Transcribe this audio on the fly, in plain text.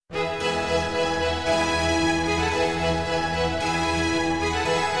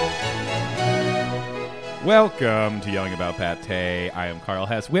Welcome to Yelling About Pate. I am Carl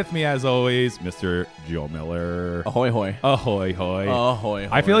Hess. With me, as always, Mr. Joe Miller. Ahoy, hoy. Ahoy, hoy. Ahoy, hoy.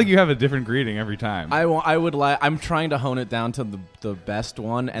 I feel like you have a different greeting every time. I would like. I'm trying to hone it down to the best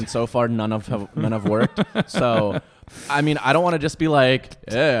one, and so far none have worked. So, I mean, I don't want to just be like,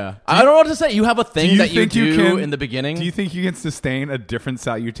 yeah. I don't know what to say. You have a thing that you do in the beginning. Do you think you can sustain a different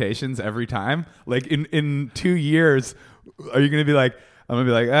salutations every time? Like in 2 years, are you going to be like, I'm going to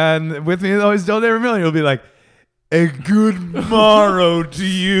be like, and with me always Joe David Miller. You'll be like, a good morrow to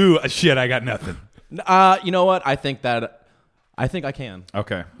you. Shit, I got nothing. You know what? I think I can.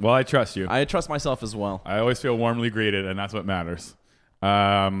 Okay. Well, I trust you. I trust myself as well. I always feel warmly greeted, and that's what matters.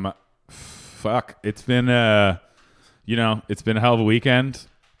 Fuck. It's been it's been a hell of a weekend.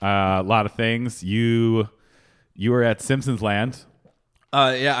 A lot of things. You were at Simpsons Land.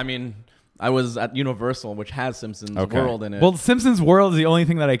 Yeah, I mean, I was at Universal, which has Simpsons World in it. Well, Simpsons World is the only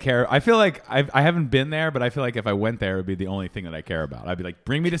thing that I care. I feel like I haven't been there, but I feel like if I went there, it would be the only thing that I care about. I'd be like,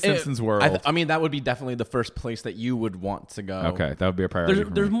 bring me to Simpsons World. I mean, that would be definitely the first place that you would want to go. Okay, that would be a priority.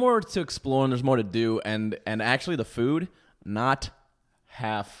 There's more to explore and there's more to do, and actually the food, not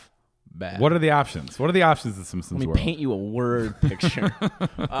half bad. What are the options? What are the options at Simpsons World? Let me paint you a word picture.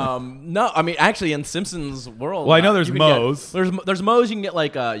 No, I mean actually in Simpsons World. Well, I know there's Moe's. There's Moe's. You can get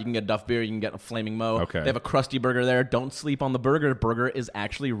like you can get Duff Beer. You can get a Flaming Moe. Okay. They have a Krusty Burger there. Don't sleep on the burger. The burger is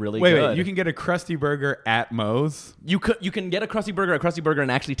actually really good. Wait, you can get a Krusty Burger at Moe's? You can get a Krusty Burger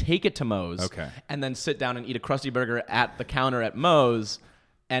and actually take it to Moe's. Okay. And then sit down and eat a Krusty Burger at the counter at Moe's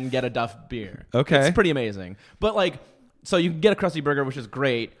and get a Duff Beer. Okay. It's pretty amazing. But like, so you can get a Krusty Burger, which is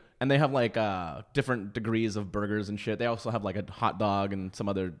great. And they have like different degrees of burgers and shit. They also have like a hot dog and some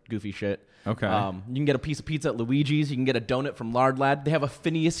other goofy shit. Okay. You can get a piece of pizza at Luigi's. You can get a donut from Lard Lad. They have a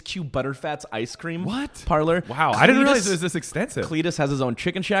Phineas Q Butterfats ice cream parlor. Wow, I didn't realize it was this extensive. Cletus has his own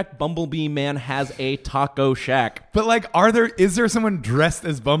chicken shack. Bumblebee Man has a taco shack. But like, is there someone dressed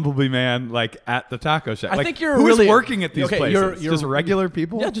as Bumblebee Man like at the taco shack? I think you're who's really working at these places. You're just regular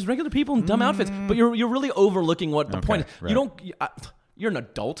people. Yeah, just regular people in dumb outfits. But you're really overlooking what the point is. Right. You don't. You're an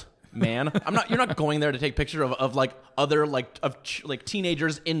adult. Man, you're not going there to take picture of like other like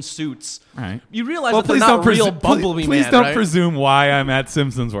teenagers in suits. Right. You realize that they're not real Bumblebee Man. Please don't right? presume why I'm at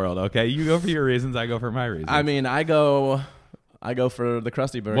Simpsons World. Okay, you go for your reasons. I go for my reasons. I mean, I go for the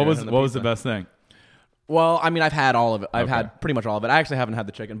Krusty Burger. What was the best thing? Well, I mean, I've had all of it. I've had pretty much all of it. I actually haven't had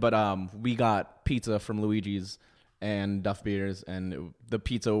the chicken, but we got pizza from Luigi's and Duff Beers, and the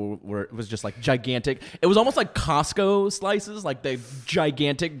pizza was just like gigantic. It was almost like Costco slices, like the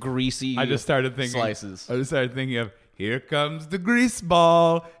gigantic greasy slices. I just started thinking of, here comes the grease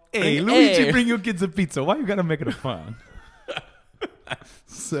ball. Hey, Luigi, bring your kids a pizza. Why you gotta make it a fun?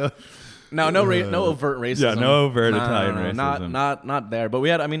 So no overt racism. Yeah, no overt Italian racism. Not there. But we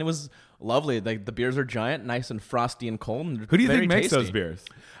had. I mean, it was lovely. Like the beers are giant, nice and frosty and cold. And who do you think makes tasty. those beers?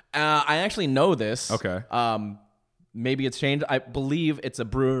 I actually know this. Okay. Maybe it's changed. I believe it's a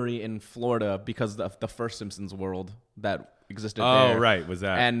brewery in Florida because of the first Simpsons World that existed there. Oh, right. Was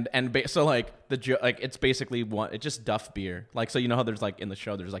that? So like it's basically it's just Duff beer. Like, so you know how there's like in the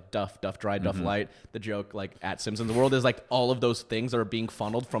show there's like Duff Dry, Duff Light. The joke like at Simpsons World is like all of those things are being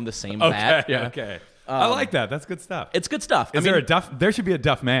funneled from the same vat. Yeah. Okay. I like that. That's good stuff. It's good stuff. There a Duff? There should be a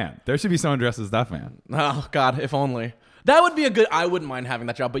Duff Man. There should be someone dressed as Duff Man. Oh God, if only. That would be I wouldn't mind having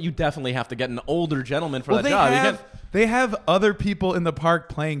that job, but you definitely have to get an older gentleman for that job. They have other people in the park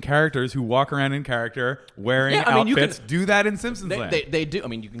playing characters who walk around in character wearing outfits. Do that in Simpsons Land. They do. I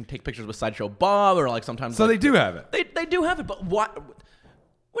mean, you can take pictures with Sideshow Bob or like sometimes. So they do have it. They do have it, but what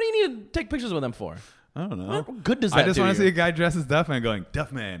do you need to take pictures with them for? I don't know. What good does that do? I just want to see a guy dressed as Duffman going,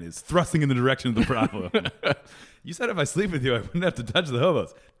 Duffman is thrusting in the direction of the problem. You said if I sleep with you, I wouldn't have to touch the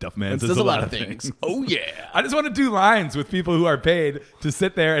hobos. Duffman says a lot of things. Oh, yeah. I just want to do lines with people who are paid to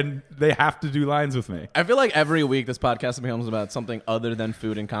sit there and they have to do lines with me. I feel like every week this podcast becomes about something other than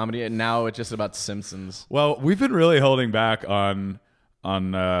food and comedy, and now it's just about Simpsons. Well, we've been really holding back on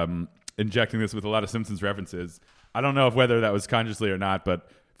injecting this with a lot of Simpsons references. I don't know whether that was consciously or not, but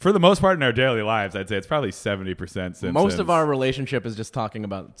for the most part in our daily lives, I'd say it's probably 70% Simpsons. Most of our relationship is just talking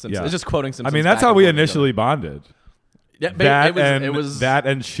about Simpsons. Yeah. It's just quoting Simpsons. I mean, that's how we initially bonded. Yeah, it was that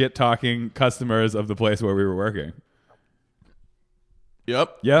and shit talking customers of the place where we were working.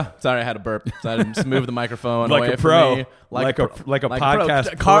 Yep. Yeah. Sorry, I had a burp. So I had to move the microphone like away a pro, from me. like a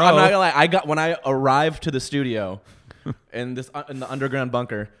podcast pro. I'm not gonna lie. When I arrived to the studio in the underground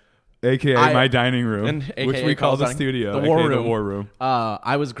bunker, AKA my dining room, which we call the studio, the war room. The war room.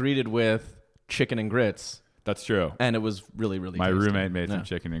 I was greeted with chicken and grits. That's true. and it was really, really. My tasty. roommate made some Yeah.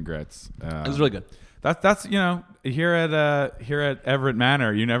 chicken and grits. It was really good. That's here at Everett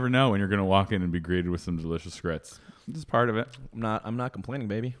Manor, you never know when you're going to walk in and be greeted with some delicious grits. This is part of it. I'm not complaining,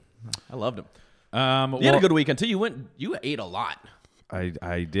 baby. I loved them. You You had a good weekend too. You ate a lot.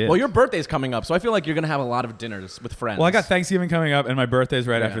 I did. Well, your birthday's coming up, so I feel like you're gonna have a lot of dinners with friends. Well, I got Thanksgiving coming up, and my birthday's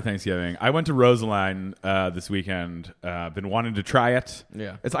right Yeah. after Thanksgiving. I went to Rosaline this weekend. Been wanting to try it.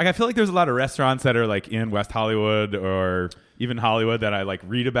 Yeah. It's like I feel like there's a lot of restaurants that are like in West Hollywood or even Hollywood that I like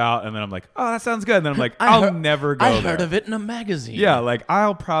read about, and then I'm like, oh, that sounds good. And then I'm like, I'll never go I there. heard of it in a magazine. Yeah, like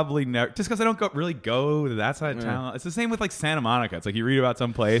I'll probably never, just because I don't really go to that side of town. It's the same with like Santa Monica. It's like you read about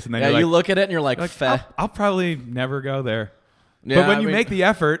some place, and then Yeah, you're you like, look at it and you're like, "Feh." I'll probably never go there. Yeah, but when I you mean- make the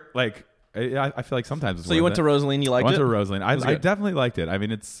effort, like I feel like sometimes it's So you worth went to it. Rosaline. You liked I went it? to Rosaline. I good. definitely liked it. I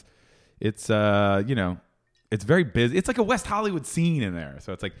mean, it's it's very busy. It's like a West Hollywood scene in there.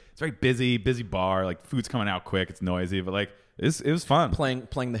 So it's very busy bar. Like food's coming out quick. It's noisy, but like it was fun.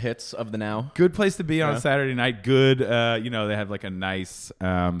 playing the hits of the now. Good place to be on Yeah. a Saturday night. Good, they have like a nice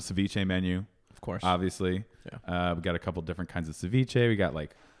ceviche menu, Of course. obviously. Yeah. We got a couple different kinds of ceviche. We got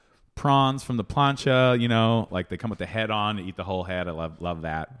like prawns from the plancha, like they come with the head on, eat the whole head. I love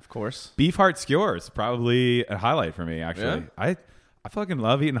that. Of course. Beef heart skewers, probably a highlight for me, actually. Yeah? I fucking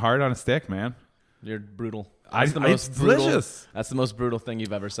love eating heart on a stick, man. You're brutal. It's brutal. delicious. That's the most brutal thing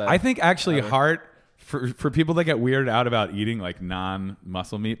you've ever said. I think actually heart, for people that get weirded out about eating like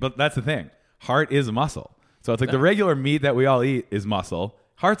non-muscle meat, but that's the thing. Heart is a muscle. So it's like the regular meat that we all eat is muscle.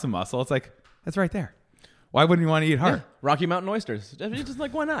 Heart's a muscle. It's like, that's right there. Why wouldn't you want to eat heart? Yeah. Rocky Mountain oysters. Just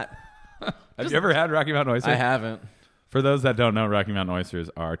like, why not? Have you ever had Rocky Mountain oysters? I haven't. For those that don't know, Rocky Mountain oysters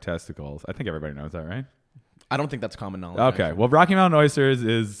are testicles. I think everybody knows that, right? I don't think that's common knowledge. Okay. actually. Well, Rocky Mountain oysters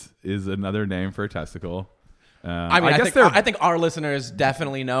is another name for a testicle. I mean, I think our listeners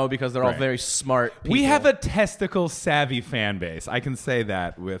definitely know because they're all Right. very smart people. We have a testicle savvy fan base. I can say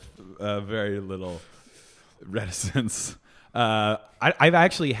that with very little reticence. I've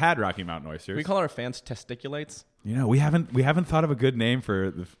actually had Rocky Mountain oysters. We call our fans testiculates. we haven't thought of a good name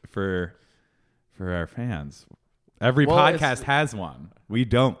for our fans. Every Well, podcast has one. We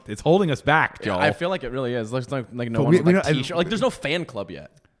don't. It's holding us back, Joel. I feel like it really is. There's no But one we with like don't- t-shirt. Like there's no fan club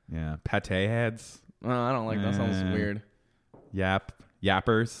yet. yeah, pate heads, I don't like that. Sounds weird.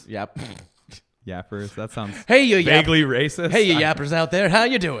 yappers, Yep. yappers. That sounds Hey, you vaguely racist. Hey, you yappers out there. How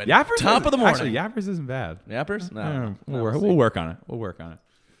you doing? Yappers. Top of the morning. Actually, yappers isn't bad. Yappers? No. Yeah, No, we'll work on it.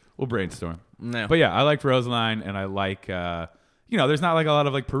 We'll brainstorm. No. But yeah, I liked Rosaline, and I like, there's not like a lot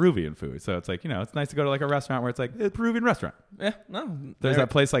of like Peruvian food. So it's like, it's nice to go to like a restaurant where it's like a Peruvian restaurant. Yeah, no. There's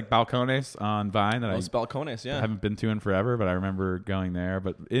that place like Balcones on Vine that Los Balcones, I yeah. haven't been to in forever, but I remember going there.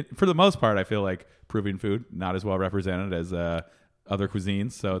 But for the most part, I feel like Peruvian food not as well represented as other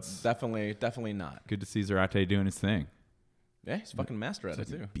cuisines. So it's Definitely not. good to see Zarate doing his thing. Yeah, he's fucking master at it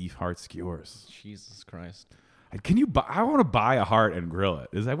too. Beef heart skewers. Jesus Christ. Can you buy? I want to buy a heart and grill it.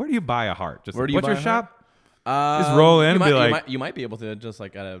 Is that where do you buy a heart? Just Where a do you butcher buy a shop? heart? Just roll in you and might, be you like- might- you might be able to just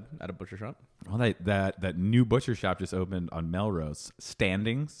like at a butcher shop. Well, that new butcher shop just opened on Melrose.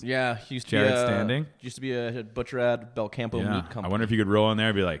 Standings. Yeah, used to Jared be Standing? Used to be a butcher at Belcampo Yeah. Meat Company. I wonder if you could roll in there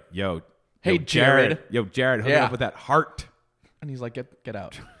and be like, Hey, Jared. Yo, Jared, hook me Yeah. up with that heart. And he's like, get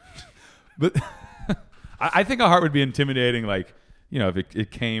out. But I think a heart would be intimidating. Like, if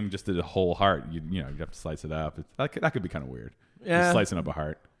it came just to the whole heart, you'd have to slice it up. That could be kind of weird. Yeah. Just slicing up a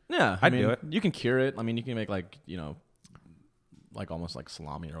heart. Yeah, I'd do it. You can cure it. I mean, you can make like almost like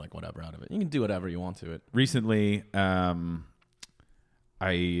salami or like whatever out of it. You can do whatever you want to it. Recently,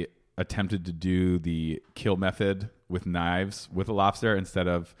 I attempted to do the kill method with knives with a lobster instead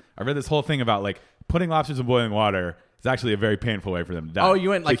of. I read this whole thing about like putting lobsters in boiling water. It's actually a very painful way for them to die. Oh, you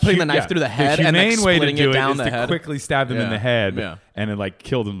went, like, putting the knife through the head the and, like, humane way to splitting it do down is the to head? quickly stab them in Yeah. the head Yeah. and then like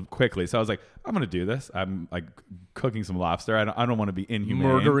kill them quickly. So I was like, I'm gonna do this. I'm like cooking some lobster. I don't want to be inhumane.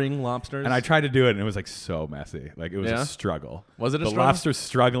 Murdering lobsters. And I tried to do it, and it was like so messy. Like it was Yeah? a struggle. Was it a the struggle? lobster's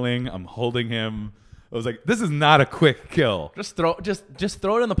struggling? I'm holding him. I was like, this is not a quick kill. just throw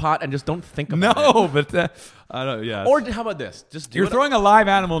it in the pot and just don't think about it. No, but I don't. Yeah. Or how about this? Just do You're what throwing a live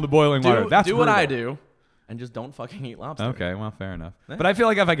animal into boiling water. That's do what I brutal. do, and just don't fucking eat lobster. Okay, well, fair enough. Yeah. But I feel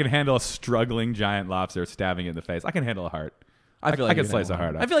like if I can handle a struggling giant lobster stabbing it in the face, I can handle a heart. I feel like I can you slice a handle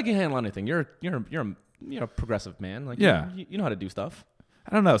heart it. up. I feel like you can handle anything. You're a progressive man. Like Yeah. you know how to do stuff.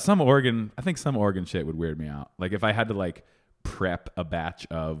 I don't know. I think some Oregon shit would weird me out. Like if I had to like prep a batch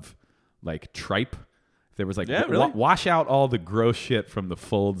of like tripe. If there was like Yeah, really? wash out all the gross shit from the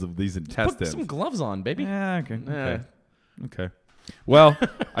folds of these Put intestines. some gloves on, baby. Yeah, okay. Yeah. Okay. Well,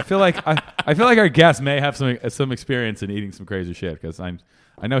 I feel like our guest may have some experience in eating some crazy shit because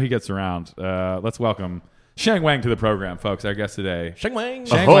I know he gets around. Let's welcome Shang Wang to the program, folks. Our guest today. Shang Wang.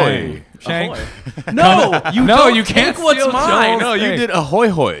 Shang Ahoy. Wang. Shang. Ahoy. No, you No, don't you can't take what's steal mine. Joel's No, you thing. did ahoy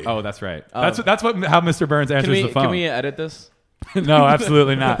hoy. Oh, that's right. That's how Mr. Burns answers the phone. Can we edit this? No,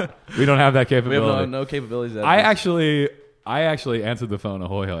 absolutely not. We don't have that We have capability. no capabilities. To I edit actually answered the phone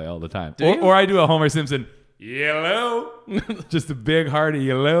ahoy hoy all the time. Do you? Or I do a Homer Simpson yellow, just a big hearty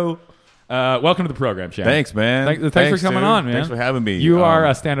yellow. Welcome to the program, Shang. Thanks, man. Thanks for coming dude. on, man. Thanks for having me. You are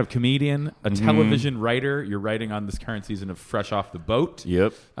a stand-up comedian, a television writer. You're writing on this current season of Fresh Off the Boat.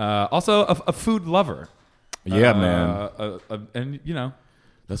 Yep. Also, a food lover. Yeah, man. And you know,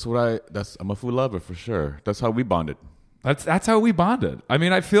 I'm a food lover for sure. That's how we bonded. that's how we bonded. I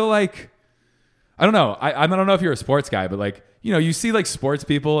mean, I feel like I don't know. I don't know if you're a sports guy, but like you see like sports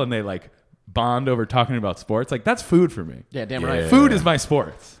people and they like bond over talking about sports. Like that's food for me. Yeah, damn Yeah. right. Food is my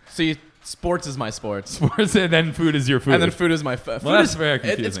sports. See, sports is my sports. Sports, and then food is your food. And then food is my food. Well, that's is, very it's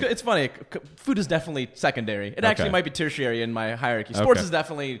confusing. it's funny. Food is definitely secondary. It actually Okay. might be tertiary in my hierarchy. Sports Okay. is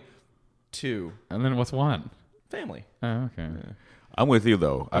definitely 2. And then what's one? Family. Oh, okay. I'm with you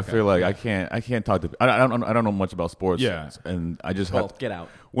though. I feel like I can't talk to. I don't know much about sports. Yeah. and I just Well, have get out.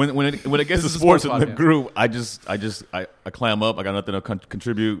 when it gets to This is a sports sports in the podcast. group. I clam up. I got nothing to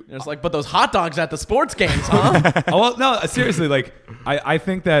contribute. And it's like, but those hot dogs at the sports games, huh? Oh, well, no, seriously. Like, I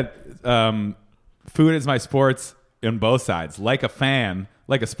think that food is my sports in both sides. Like a fan,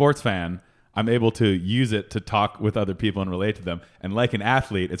 like a sports fan, I'm able to use it to talk with other people and relate to them. And like an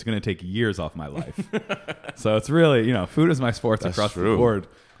athlete, it's going to take years off my life. So it's really, food is my sports That's across true. the board.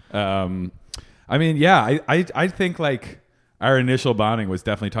 I mean, yeah, I think like our initial bonding was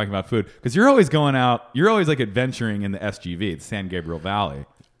definitely talking about food because you're always going out, you're always like adventuring in the SGV, the San Gabriel Valley.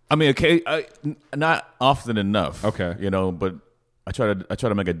 I mean, not often enough. Okay. But I try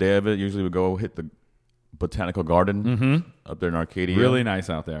to make a day of it. Usually we go hit the botanical garden up there in Arcadia. Really nice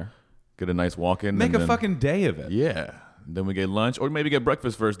out there. Get a nice walk in. Make a fucking day of it. Yeah. Then we get lunch, or maybe get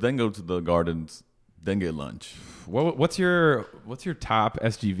breakfast first, then go to the gardens, then get lunch. What's your top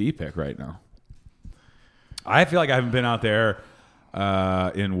SGV pick right now? I feel like I haven't been out there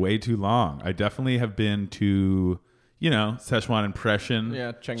in way too long. I definitely have been to, Szechuan Impression.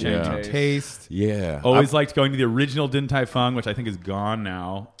 Yeah, Cheng Cheng Taste. Yeah. Always liked going to the original Din Tai Fung, which I think is gone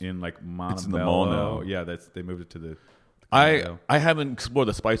now in like Montebello. It's in the mall now. Yeah, they moved it to the. I haven't explored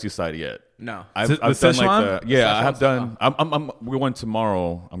the spicy side yet. No. I've The done Szechuan? like The I have Szechuan done. We're going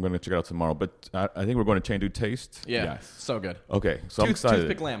tomorrow. I'm going to check it out tomorrow. But I think we're going to Chengdu Taste. Yeah. Yes. So good. Okay, so I'm excited.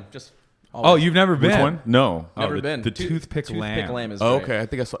 Toothpick lamb. Just Oh, always. you've never been? Which one? No. Never been. The toothpick lamb. Toothpick lamb is Oh, great. okay, I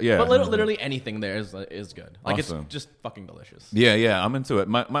think I saw. Yeah. But literally anything there is good. Like Awesome. it's just fucking delicious. Yeah, I'm into it.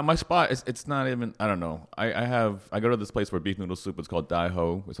 My spot is it's not even. I don't know. I go to this place for beef noodle soup. It's called Dai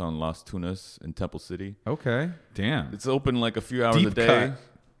Ho. It's on Las Tunas in Temple City. Okay. Damn. It's open like a few hours Deep a day. cut.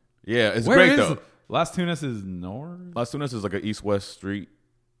 Yeah, it's Where great is though. it? Las Tunas is north? Las Tunas is like an east-west street,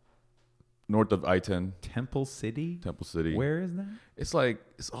 north of I-10, Temple City? Temple City. Where is that? It's like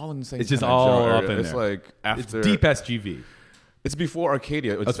it's all in the same. It's just kinda all general up area. in It's there. like after. It's deep SGV. It's before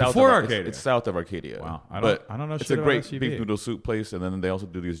Arcadia. It's It's south before of, Arcadia. It's south of Arcadia. Wow. I don't know It's shit a about great SGV. beef noodle soup place, and then they also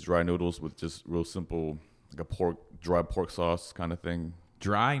do these dry noodles with just real simple, like a dry pork sauce kind of thing.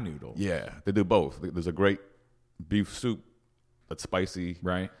 Dry noodle. Yeah, they do both. There's a great beef soup that's spicy,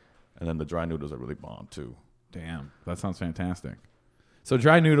 Right. and then the dry noodles are really bomb too. Damn. That sounds fantastic. So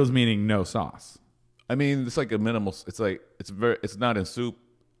dry noodles meaning no sauce. I mean, it's like a minimal. It's like it's not in soup.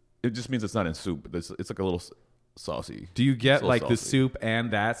 It just means it's not in soup. It's like a little saucy. Do you get So like the saucy. soup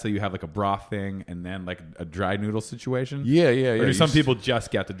and that, so you have like a broth thing and then like a dry noodle situation? Yeah. Or do You some people just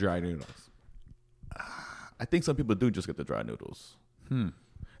get the dry noodles? I think some people do just get the dry noodles.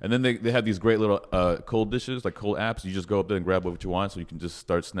 And then they have these great little cold dishes, like cold apps. You just go up there and grab what you want, so you can just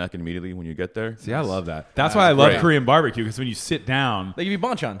start snacking immediately when you get there. See, I love that. That's why I love great. Korean barbecue, because when you sit down, They give you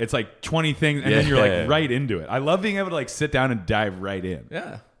banchan. it's like 20 things, and Yeah. then you're like right into it. I love being able to like sit down and dive right in.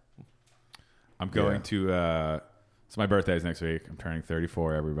 Yeah. I'm going to. So my birthday is next week. I'm turning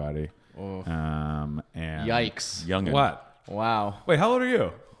 34. Everybody. Oh. And Yikes. Youngin. What? Wow. Wait, how old are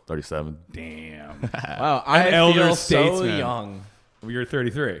you? 37. Damn. Wow. I An elder feel so statesman. young. You're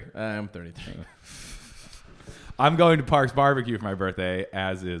 33. I'm 33. I'm going to Parks Barbecue for my birthday,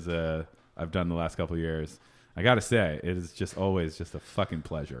 as is I've done the last couple of years. I gotta say, it is just always just a fucking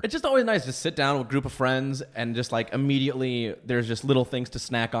pleasure. It's just always nice to sit down with a group of friends and just like immediately there's just little things to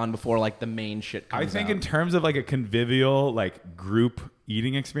snack on before like the main shit comes I think out. in terms of like a convivial like group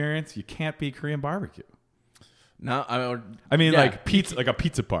eating experience, you can't beat Korean barbecue. No, I mean, yeah. like pizza, like a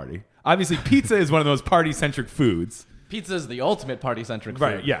pizza party. Obviously, pizza is one of those party-centric foods. Pizza is the ultimate party-centric food.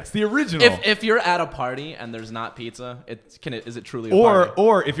 Right. Yes, the original. If you're at a party and there's not pizza, is it truly a or party?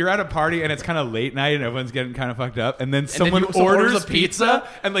 or if you're at a party and it's kind of late night and everyone's getting kind of fucked up, and then someone someone orders orders a pizza pizza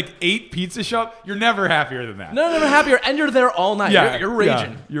and like 8 pizzas show up, you're never happier than that. No, happier, and you're there all night. Yeah, You're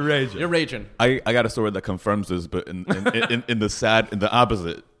raging. yeah, you're raging. You're raging. I got a story that confirms this, but in the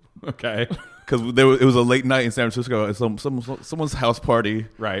opposite. Okay. Because it was a late night in San Francisco at someone's house party.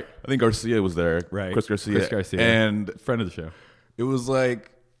 Right. I think Garcia was there. Right. Chris Garcia. And friend of the show. it was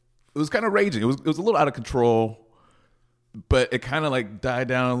kind of raging. It was a little out of control, but it kind of like died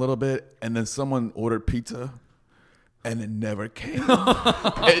down a little bit. And then someone ordered pizza, and it never came.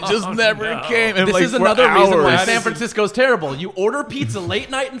 It just never came. And This like is for another reason why hours. San Francisco's terrible. You order pizza late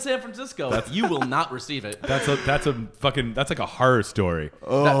night in San Francisco, you will not receive it. That's like a horror story.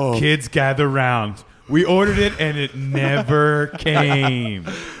 Oh. Kids gather round. We ordered it and it never came.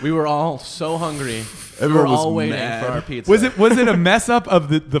 We were all so hungry. We Everyone were was all waiting mad. for our pizza. Was it a mess up of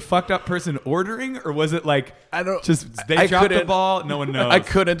the fucked up person ordering, or was it like I don't- just they I dropped the couldn't- ball? No one knows. I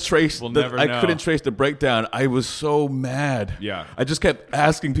couldn't trace. We'll never know. couldn't trace the breakdown. I was so mad. Yeah. I just kept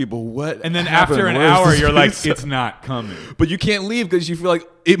asking people what. And then happened? after an Where's hour, this you're like, pizza? it's not coming. But you can't leave because you feel like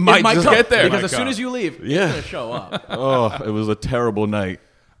it might just come, get there. because Might as soon come. as you leave, Yeah. it's gonna show up. Oh, it was a terrible night.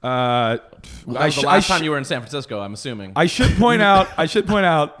 That was the last time you were in San Francisco, I'm assuming. I should point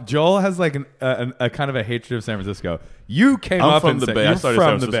out. Joel has like a kind of a hatred of San Francisco. You came I'm up from in the San- Bay. You're I started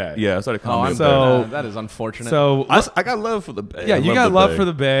from San the Bay. Francisco. Yeah, I started Oh, coming. I'm So- that is unfortunate. So I got love for the Bay. yeah, I you got the love Bay. for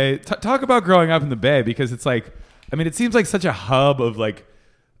the Bay. Talk about growing up in the Bay, because it's like, I mean, it seems like such a hub of like,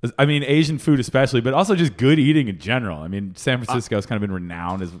 I mean, Asian food especially, but also just good eating in general. I mean, San Francisco has kind of been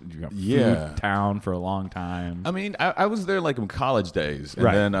renowned as food town for a long time. I mean, I was there like in college days, and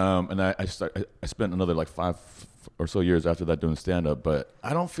Right. then I spent another like 5 or so years after that doing stand up. But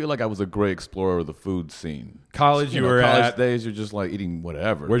I don't feel like I was a great explorer of the food scene. College, you know, were college at. days. You're just like eating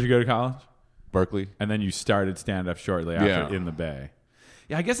whatever. Where'd you go to college? Berkeley? And then you started stand up shortly after Yeah. in the Bay.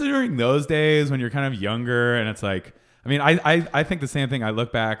 Yeah, I guess during those days when you're kind of younger and it's like, I mean, I think the same thing. I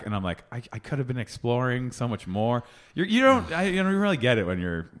look back and I'm like, I could have been exploring so much more. You don't really get it when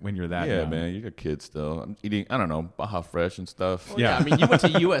you're that Yeah, young. man, you're a kid still. I'm eating, I don't know, Baja Fresh and stuff. Well, yeah, I mean, you went to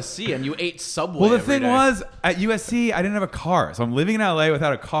USC and you ate Subway. Well, the every thing day. was, at USC, I didn't have a car. So I'm living in LA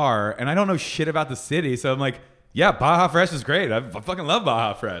without a car, and I don't know shit about the city. So I'm like, yeah, Baja Fresh is great. I fucking love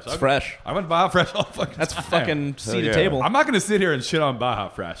Baja Fresh. It's fresh. I went Baja Fresh all fucking That's time. fucking seat yeah. at table. I'm not going to sit here and shit on Baja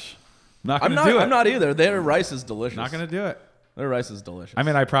Fresh. Not I'm going to do it. I'm not either. Their rice is delicious. Not going to do it. Their rice is delicious. I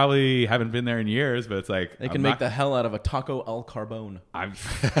mean, I probably haven't been there in years, but it's like they can make the hell out of a taco al carbone. That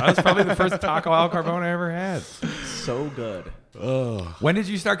was probably the first taco al carbone I ever had. So good. When did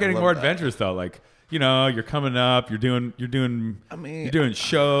you start getting more adventurous though? Like, you know, you're coming up, you're doing I mean, you're doing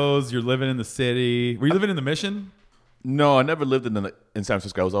shows, you're living in the city. Were you living in the Mission? No, I never lived in San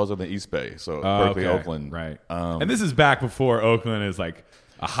Francisco. I was always on the East Bay, so Berkeley, okay. Oakland. Right. Um, And this is back before Oakland is like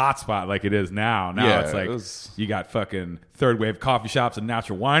a hot spot like it is now. Now Yeah, it's like it was- you got fucking third wave coffee shops and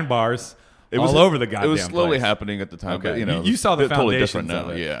natural wine bars all was over the goddamn It was slowly place. happening at the time, Okay. but you know, You saw the they're totally different foundations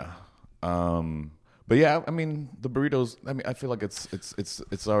now. of it. Yeah. But yeah, I mean, the burritos. I mean, I feel like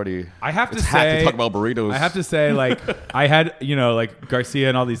it's already. I have to it's hacked say, to talk about burritos. I have to say, like, I had, you know, like Garcia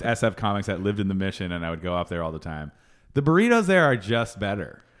and all these SF comics that lived in the Mission, and I would go up there all the time. The burritos there are just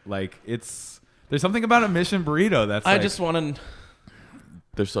better. Like, there's something about a Mission burrito that's. I like, just want to.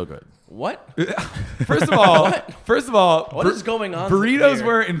 They're so good. What? First of all, What is going on Burritos here?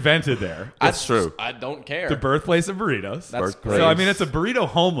 were invented there. That's true. I don't care. The birthplace of burritos. That's Birthplace. So I mean, it's a burrito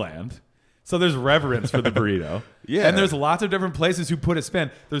homeland. So there's reverence for the burrito. Yeah. And there's lots of different places who put a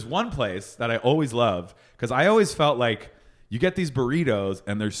spin. There's one place that I always loved because I always felt like you get these burritos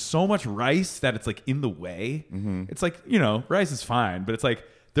and there's so much rice that it's like in the way. Mm-hmm. It's like, you know, rice is fine, but it's like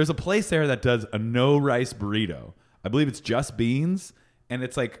there's a place there that does a no rice burrito. I believe it's just beans, and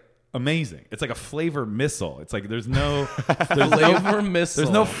it's like amazing. It's like a flavor missile. It's like there's no Flavor missile.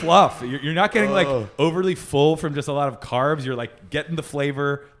 there's no fluff. You're not getting like overly full from just a lot of carbs. You're like getting the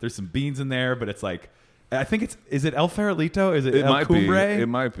flavor. There's some beans in there, but it's like, I think is it El Farolito? Is it It El might be. Cumbre? It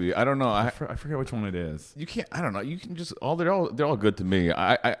might be. I don't know. I forget which one it is. You can't. I don't know. You can just they're all good to me.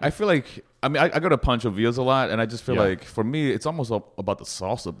 I feel like. I mean, I go to Pancho Villa's a lot, and I just feel Yeah. like for me, it's almost about the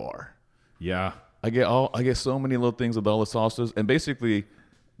salsa bar. Yeah. I get so many little things with all the sauces, and basically,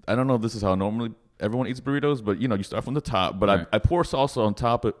 I don't know if this is how normally everyone eats burritos, but you know, you start from the top, but Right. I pour salsa on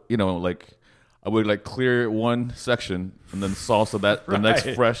top of, you know, like I would like clear one section and then salsa that the next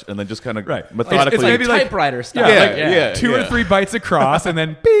Right. fresh, and then just kind of Right. methodically. It's maybe like- typewriter stuff. Yeah, Like, yeah. 2 or 3 bites across, and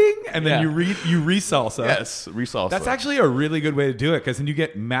then bing, and then Yeah. you re-salsa. yes, resalsa. That's actually a really good way to do it because then you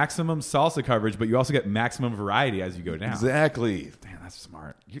get maximum salsa coverage, but you also get maximum variety as you go down. exactly. Damn, that's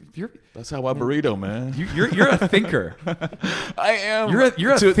smart. You're That's how I burrito, man. you're a thinker. I am.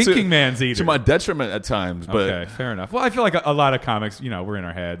 You're a thinking man's eater. To my detriment at times, but Okay, fair enough. Well, I feel like a lot of comics, we're in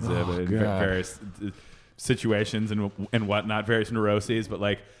our heads in God. various situations and whatnot, various neuroses. But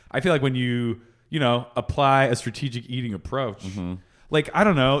like, I feel like when you apply a strategic eating approach, like I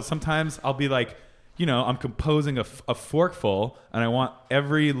don't know, sometimes I'll be like, I'm composing a forkful, and I want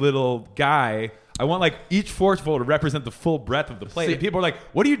every little guy. I want like each forkful to represent the full breadth of the plate. See- And people are like,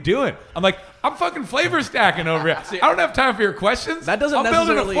 "What are you doing?" I'm like, "I'm fucking flavor stacking over here. I don't have time for your questions. That doesn't I'm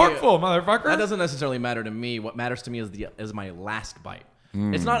building a necessarily- forkful, motherfucker." That doesn't necessarily matter to me. What matters to me is my last bite.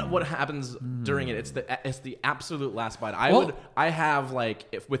 It's not what happens during it. It's the absolute last bite. I have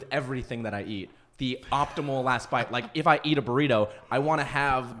like with everything that I eat, the optimal last bite. Like if I eat a burrito, I want to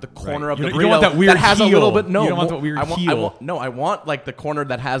have the corner Right. of You the don't- burrito you don't want that weird has heel. a little bit. No, You don't want more- that weird I want, heel. I want like the corner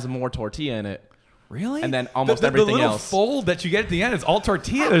that has more tortilla in it. Really? And then almost the everything little else. fold that you get at the end is all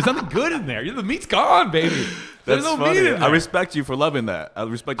tortilla. There's nothing good in there. The meat's gone, baby. There's that's no funny. meat in there. I respect you for loving that. I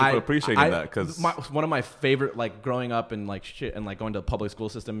respect you for appreciating that because one of my favorite, like growing up and like shit and like going to the public school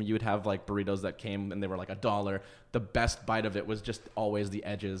system, you would have like burritos that came and they were like $1. The best bite of it was just always the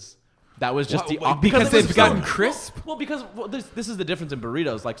edges. That was just because it was they've gotten so- crisp? Well, because this is the difference in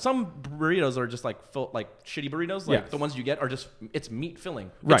burritos. Like some burritos are just like shitty burritos. Like Yes. the ones you get are just it's meat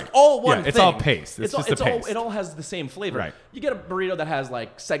filling. Right. It's all one. Yeah, it's thing. all paste. It's just a paste. It all has the same flavor. Right. You get a burrito that has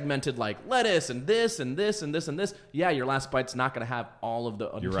like segmented like lettuce and this and this and this and this. Yeah, your last bite's not going to have all of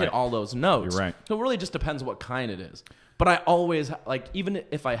the You're hit right. all those notes. You're right. So it really just depends what kind it is. But I always like even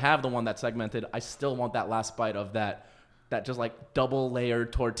if I have the one that's segmented, I still want that last bite of that just like double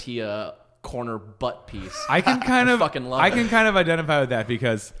layered tortilla corner butt piece. I can kind of fucking love I it. can kind of identify with that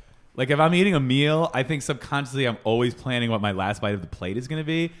because like if I'm eating a meal, I think subconsciously I'm always planning what my last bite of the plate is going to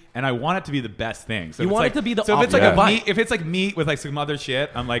be, and I want it to be the best thing. So You if it's want it like- to be the so if it's like optimal a bite. meat, if it's like meat with like some other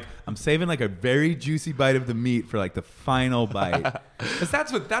shit, I'm saving like a very juicy bite of the meat for like the final bite because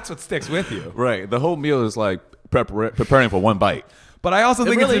that's what sticks with you. right. The whole meal is like preparing for one bite. But I also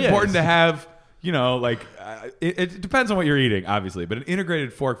think really it's important is. to have, it depends on what you're eating, obviously. But an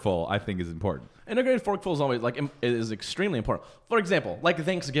integrated forkful, I think, is important. Integrated forkful is always like is extremely important. For example, like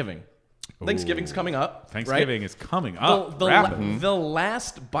Thanksgiving. Thanksgiving's coming up. Thanksgiving right? is coming up. The rapidly. the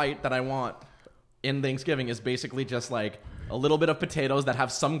last bite that I want in Thanksgiving is basically just like a little bit of potatoes that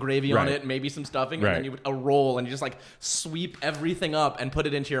have some gravy on Right. it, maybe some stuffing, Right. and then you a roll, and you just like sweep everything up and put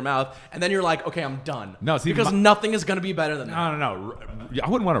it into your mouth, and then you're like, okay, I'm done. No, see, because nothing is gonna be better than that. No. I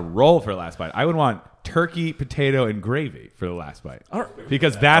wouldn't want to roll for the last bite. I would want turkey, potato, and gravy for the last bite. All right.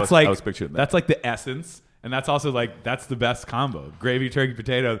 Because that's I was picturing that. that's like the essence. And that's also like, that's the best combo. Gravy, turkey,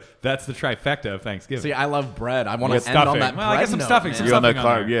 potato. That's the trifecta of Thanksgiving. See, I love bread. I want You to get end on stuffing. that Well, bread I get some note, stuffing, man. some You're on that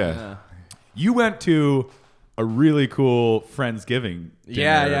Something on carb, there. yeah. You went to a really cool Friendsgiving dinner.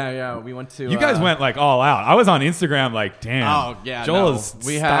 Yeah. We went to. You guys went like all out. I was on Instagram like, damn. Oh, yeah, Joel no. is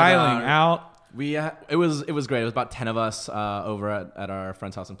We had, styling out. It was great. It was about 10 of us over at our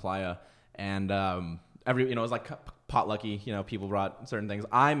friend's house in Playa, and it was like potlucky. People brought certain things.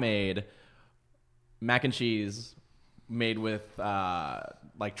 I made mac and cheese made with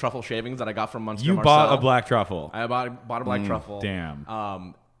like truffle shavings that I got from Monsieur You Marcel. bought a black truffle. I bought a black truffle. damn.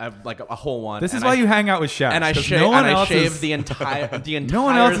 I have like a whole one. This is and why I- you hang out with chefs. and I 'cause shaved. no one and I else shaved is- the entire No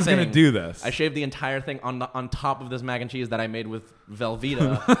one else is going gonna to do this. I shaved the entire thing on top of this mac and cheese that I made with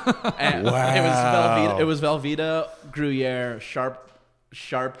Velveeta. And Wow. It was Velveeta, Gruyere, sharp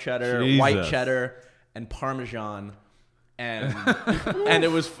cheddar, white Jesus. cheddar, and Parmesan. And and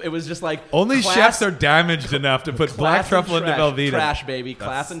it was just like Only class- chefs are damaged enough to put black class truffle and into trash. Velveeta. Trash, baby.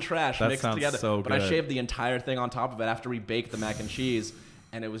 Class and trash that mixed sounds together. so But I good. shaved the entire thing on top of it after we baked the mac and cheese,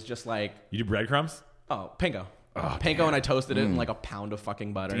 and it was just like You do breadcrumbs? panko. Panko, and I toasted it in like a pound of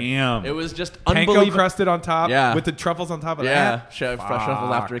fucking butter. Damn. It was just Panko unbelievable. crusted on top Yeah. with the truffles on top of Yeah, that? fresh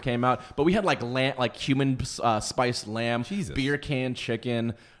truffles after it came out. But we had like human spiced lamb, Jesus. beer can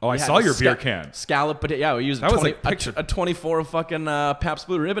chicken. Oh, I We had saw your beer can. Scallop potato. Yeah, we used That was 20 like picture- a 24 fucking Pabst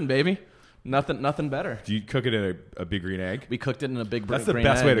Blue Ribbon, baby. Nothing better. Do you cook it in a big green egg? We cooked it in a big That's the green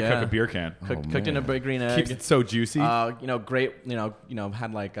best egg, way to yeah. cook a beer can. Cooked in a big green egg. Keeps it so juicy. Great.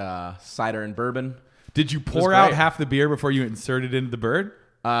 Had like cider and bourbon. Did you was pour out great. half the beer before you inserted it into the bird?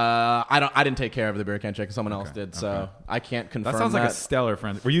 I didn't take care of the beer can check. Someone else did, so I can't confirm That sounds like a stellar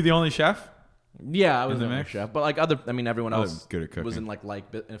friend. Were you the only chef? Yeah, I was the a mix? chef, but like everyone Oh, else good at cooking. was in like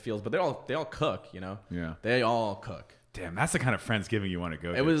fields, but they all cook, you know. Yeah. They all cook. Damn, that's the kind of Friendsgiving you want to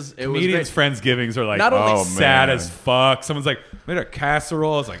go to. It was Comedians' great. Friendsgivings are like, Not only oh, sad man. as fuck. Someone's like, made a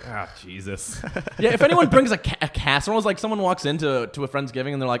casserole. It's like, Jesus. Yeah, if anyone brings a casserole, it's like someone walks into a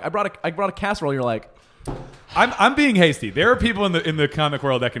Friendsgiving and they're like, I brought a casserole. You're like, I'm being hasty. There are people in the comic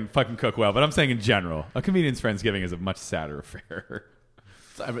world that can fucking cook well, but I'm saying in general, a comedian's Friendsgiving is a much sadder affair.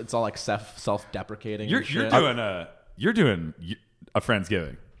 it's all like self-deprecating. You're and shit. doing a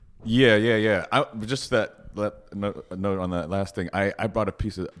Friendsgiving. Yeah. Just that note on that last thing. I brought a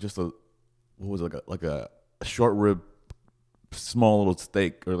piece of like a short rib, small little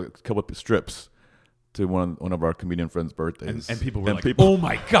steak or like a couple of strips to one of our comedian friends' birthdays, And people were like, oh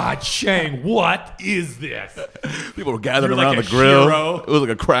my God, Shang, what is this? people were gathered You're like around a the grill. hero. It was like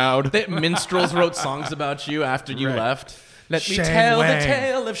a crowd. The minstrels wrote songs about you after you Right. left. Let me Shang tell Wang, the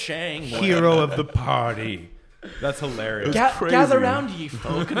tale of Shang Wang. hero of the party. That's hilarious. crazy. Gather round, ye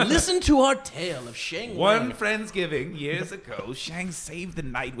folk, and listen to our tale of Shang One Wang. Friendsgiving years ago, Shang saved the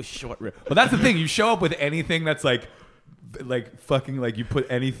night with short rib. Well, that's the thing. You show up with anything that's like fucking like you put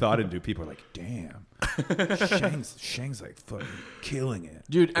any thought into. People are like, damn, Shang's like fucking killing it.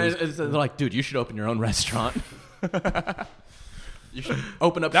 Dude, and they're like, dude, you should open your own restaurant. You should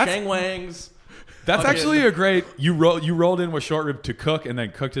open up That's- Shang Wang's. That's Fucking- actually a great. You rolled in with short rib to cook and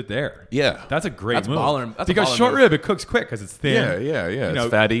then cooked it there. Yeah. that's a great That's move. baller- that's a because baller short move. rib it cooks quick because it's thin. Yeah. You It's know,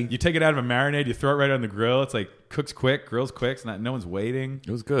 fatty. You take it out of a marinade, you throw it right on the grill. It's like cooks quick, grills quick. So no one's waiting.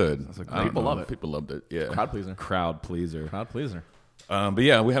 It was good. a great I don't People know. love it. People loved it. Yeah. Crowd pleaser. Crowd pleaser. Crowd pleaser. But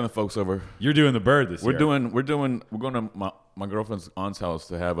yeah, we're having folks over. You're doing the bird this We're year. going to my girlfriend's aunt's house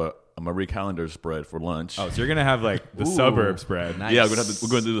to have a Marie Callender spread for lunch. Oh, so you're gonna have like the Ooh, suburb spread. nice. Yeah, we're going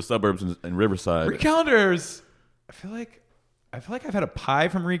to do the suburbs in Riverside. Marie Callender's. I feel like I've had a pie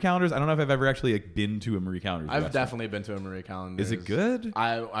from Marie Callender's. I don't know if I've ever actually like been to a Marie Callender's. I've restaurant. definitely been to a Marie Callender. Is it good?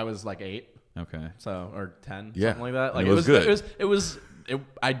 I was like 8, Okay. so or 10, Yeah. something like that. And Like it was good. It was.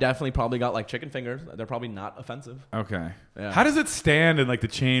 I definitely probably got like chicken fingers. They're probably not offensive. Okay. Yeah. How does it stand in like the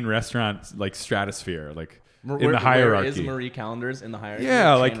chain restaurant like stratosphere, like in Where- the hierarchy? Where is Marie Callender's in the hierarchy?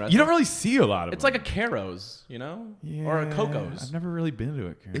 Yeah, of like chain you don't restaurants? really see a lot of. It's them. like a Caro's, you know, or a Yeah, Coco's. I've never really been to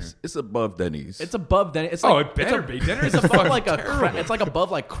it. It's above Denny's. It's above Denny. It's Oh, like, it better be. Denny's It's is above like fucking it's like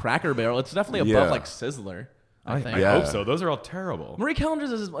above like Cracker Barrel. It's definitely above Yeah. like Sizzler. I think. I Yeah. hope so. Those are all terrible. Marie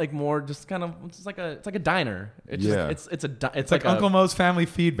Callender's is like more just kind of it's like a diner. It's Yeah. just, it's It's like Uncle Mo's Family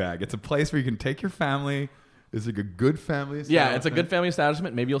Feedback. It's a place where you can take your family. It's like a good family. Yeah, it's a good establishment. family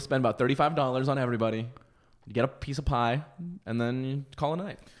establishment. Maybe you'll spend about $35 on everybody. You get a piece of pie and then you call it a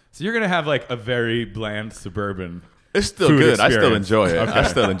night. So you're gonna have like a very bland suburban. It's still food good. I still experience. enjoy it. Okay. I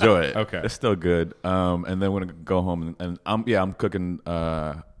still enjoy it. Okay. It's still good. And then we're gonna go home and I'm cooking.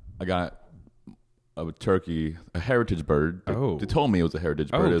 I got a turkey, a heritage bird. Oh. They told me it was a heritage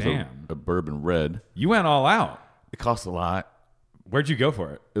Oh, bird. It was damn. a bourbon red. You went all out. It cost a lot. Where'd you go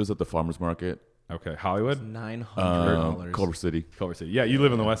for it? It was at the farmer's market, Okay, Hollywood, $900. Culver City. Culver City. Yeah, you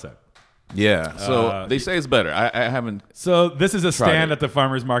live on the west side. Yeah. So they say it's better. I haven't. So this is a Tried stand it. at the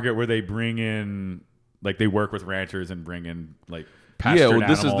farmers market where they bring in, like, they work with ranchers and bring in like pastured Yeah. Well,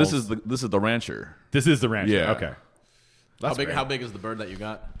 animals. this is the rancher. This is the rancher. Yeah. Okay. That's great. How big is the bird that you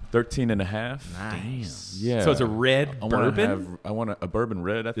got? 13 and a half. Nice. Yeah. So it's a red bourbon. I want a bourbon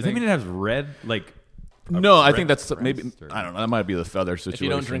red. I Does think. that mean it has red like? No, I red think that's maybe. breast or- I don't know. That might be the feather situation. If you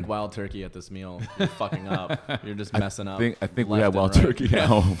don't drink wild turkey at this meal, you're fucking up. You're just messing up. I think we left have and wild right. turkey at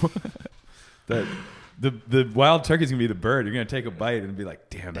home. The wild turkey is gonna be the bird. You're gonna take a bite and be like,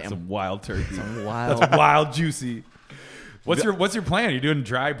 damn, that's some wild turkey. Wild. That's wild juicy. What's your plan? Are you doing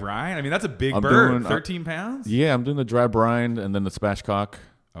dry brine? I mean, that's a big I'm bird. doing- 13 pounds. Yeah, I'm doing the dry brine and then the spatchcock.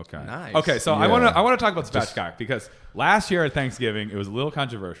 Okay. Nice. Okay, so Yeah. I want to talk about spatchcock because last year at Thanksgiving it was a little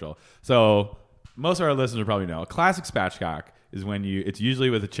controversial. So most of our listeners will probably know a classic spatchcock is when it's usually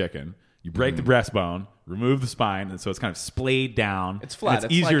with a chicken. You break the breastbone, remove the spine, and so it's kind of splayed down. It's flat. and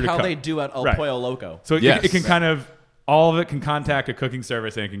It's easier like to how cook. they do at El Right. Pollo Loco. So Yes. it can kind of all of it can contact a cooking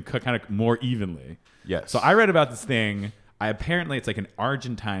surface and it can cook kind of more evenly. Yes. So I read about this thing. Apparently it's like an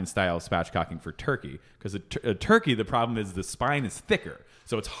Argentine style spatchcocking for turkey because a turkey the problem is the spine is thicker.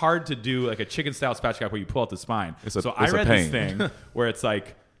 So it's hard to do like a chicken style spatchcock where you pull out the spine. So I read this thing where it's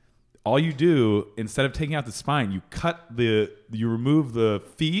like all you do instead of taking out the spine, you remove the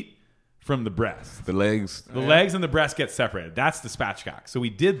feet from the breast. The legs. The legs and the breast get separated. That's the spatchcock. So we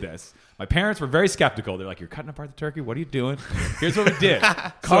did this. My parents were very skeptical. They're like, "You're cutting apart the turkey? What are you doing?" Here's what we did.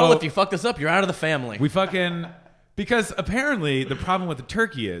 Carl, So if you fuck this up, you're out of the family. we fucking because apparently the problem with the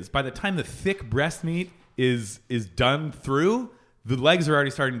turkey is by the time the thick breast meat is done through, the legs are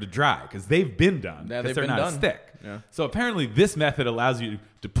already starting to dry because they've been done. Yeah, because they've they're been not done. thick. Yeah. So apparently this method allows you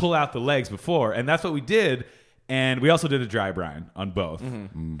to pull out the legs before, and that's what we did. And we also did a dry brine on both,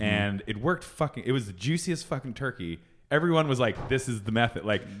 and it worked. It was the juiciest fucking turkey. Everyone was like, "This is the method."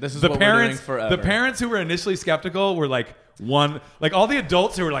 Like This is the what we're parents. doing forever. The parents who were initially skeptical were like all the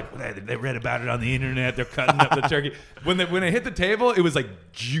adults who were like, they read about it on the internet. They're cutting up the turkey. When it hit the table, it was like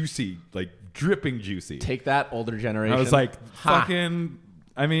juicy, like dripping juicy. Take that, older generation. I was like, Ha. fucking.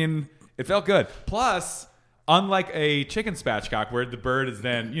 I mean, it felt good. Plus, unlike a chicken spatchcock where the bird is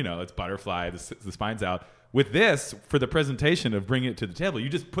then, it's butterfly, the spine's out. With this, for the presentation of bringing it to the table, you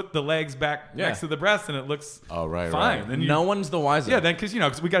just put the legs back Yeah. next to the breast, and it looks Oh, right, fine. right. Then you, No one's the wiser. yeah, then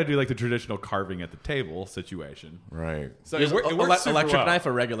because we got to do like the traditional carving at the table situation. Right. So Use it works super electric well. knife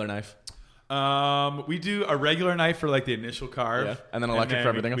or regular knife? We do a regular knife for like the initial carve, Yeah. And then electric for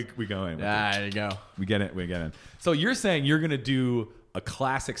everything else? We go in. with Yeah, it. there you go. We get it. So you're saying you're gonna do a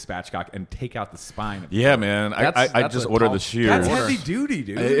classic spatchcock and take out the spine. Yeah, man. I That's just a ordered tall- the shears. That's order. heavy duty,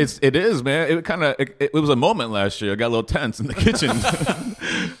 dude. It is, man. It was a moment last year. I got a little tense in the kitchen.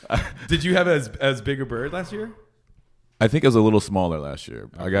 Did you have as big a bird last year? I think it was a little smaller last year.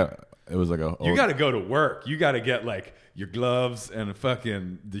 It was like a. You got to go to work. You got to get like your gloves and a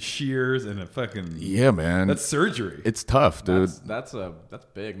fucking the shears and a fucking. Yeah, man. That's surgery. It's tough, dude. That's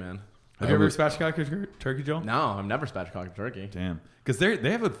big, man. Have you ever spatchcocked a turkey, Joel? No, I've never spatchcocked a turkey. Damn, because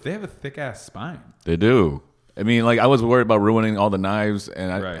they have a thick ass spine. They do. I mean, like I was worried about ruining all the knives,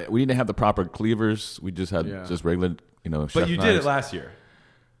 and Right. we didn't have the proper cleavers. We just had Yeah. just regular, chef But you did knives. it last year.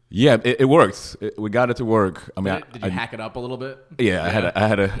 Yeah, it worked. We got it to work. I mean, Did you hack it up a little bit? Yeah, I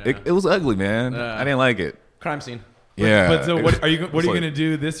had a. It was ugly, man. Yeah. I didn't like it. Crime scene. Yeah. But so what are you It's like- going to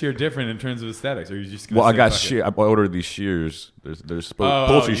do this year different in terms of aesthetics? Or are you just gonna Well, I say, got fuck it? shear. I ordered these shears. There's Oh,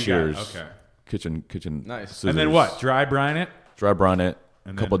 poultry you got- shears. okay. Kitchen. Nice. Scissors. And then what? Dry brine it. Dry brine it. A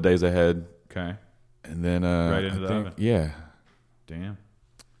And couple then- days ahead, Okay. and then Right into I the think- oven. Yeah, Damn.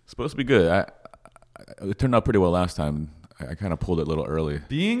 supposed to be good. It turned out pretty well last time. I kind of pulled it a little early.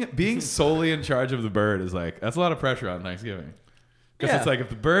 Being solely in charge of the bird is like that's a lot of pressure on Thanksgiving. Because Yeah. it's like if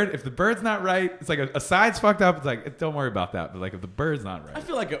the bird's not right, it's like a side's fucked up. It's like don't worry about that. But like if the bird's not I right,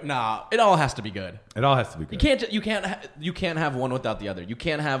 feel like it all has to be good. it all has to be good. You can't have one without the other. You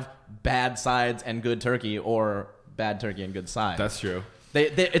can't have bad sides and good turkey or bad turkey and good sides. That's true.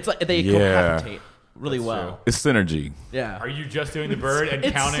 It's like they Yeah. cohabitate really That's well. true. It's synergy. Yeah. Are you just doing the bird and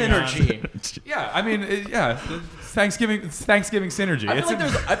It's counting synergy. on? Yeah, I mean, it's Thanksgiving synergy.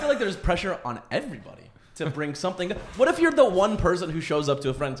 I feel like there's pressure on everybody to bring something. What if you're the one person who shows up to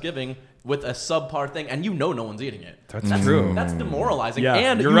a Friendsgiving with a subpar thing and no one's eating it? That's true. That's demoralizing. Yeah,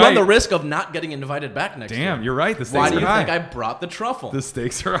 and you you're run right. the risk of not getting invited back next year. Damn, you're right. The stakes Why do are you high. think I brought the truffle? The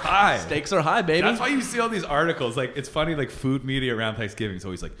stakes are high. Stakes are high, baby. That's why you see all these articles. Like it's funny, like food media around Thanksgiving is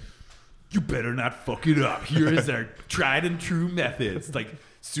always like, "You better not fuck it up. Here is our tried and true methods." Like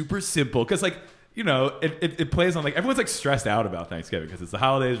super simple, because like it plays on like everyone's like stressed out about Thanksgiving because it's the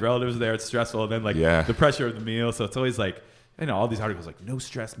holidays, relatives are there, it's stressful, and then like Yeah. the pressure of the meal. So it's always like all these articles like no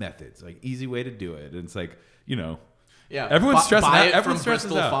stress methods, like easy way to do it, and it's like yeah, everyone's stressing buy out. it Everyone from stresses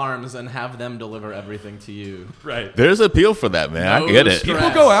Bristol out. Farms and have them deliver everything to you. Right. There's appeal for that, man. No I get it. stress.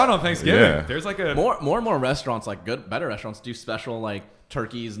 People go out on Thanksgiving. Yeah. There's like a More and more restaurants, like better restaurants, do special like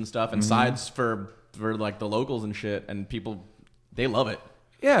turkeys and stuff and sides for like the locals and shit, and people they love it.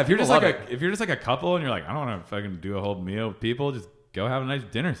 Yeah, if you're People just love like if you're just like a couple and you're like, I don't want to fucking do a whole meal with people, just go have a nice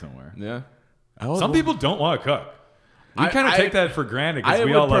dinner somewhere. Yeah, Some people don't want to cook. We kind of take that for granted because I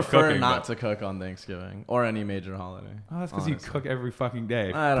we would all love prefer cooking. not but- to cook on Thanksgiving or any major holiday. Oh, that's because you honestly. cook every fucking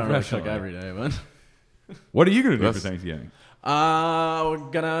day. I don't really cook professionally. every day, but What are you gonna do for That's- Thanksgiving? we're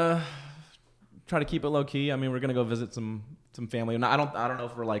gonna try to keep it low key. I mean, we're gonna go visit some family. I don't know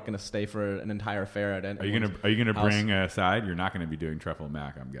if we're like gonna stay for an entire fair at. Are you gonna house. bring a side? You're not gonna be doing truffle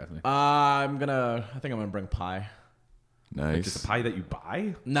mac, I'm guessing. I think I'm gonna bring pie. Nice. Just a pie that you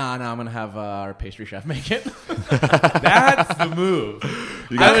buy? Nah, I'm gonna have our pastry chef make it. That's the move.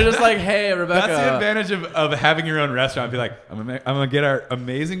 I was just like, hey, Rebecca. That's the advantage of having your own restaurant. Be like, I'm gonna get our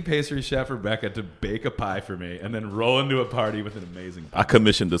amazing pastry chef Rebecca to bake a pie for me, and then roll into a party with an amazing pie. I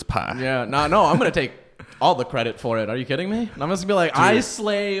commissioned this pie. Yeah, no, I'm gonna take all the credit for it. Are you kidding me? I'm just gonna be like, I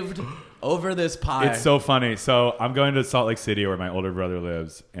slaved over this pie. It's so funny. So I'm going to Salt Lake City where my older brother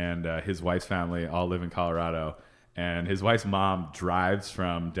lives, and his wife's family all live in Colorado. And his wife's mom drives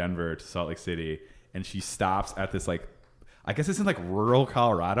from Denver to Salt Lake City, and she stops at this like, I guess it's in like rural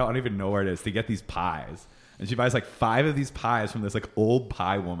Colorado. I don't even know where it is, to get these pies. And she buys like 5 of these pies from this like old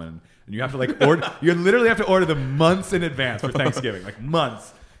pie woman, and you have to like order. You literally have to order them months in advance for Thanksgiving, like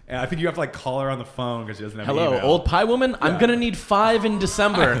months. And I think you have to like call her on the phone because she doesn't have Hello, email. old pie woman. I'm gonna need 5 in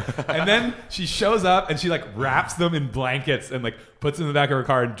December. And then she shows up and she like wraps them in blankets and like puts them in the back of her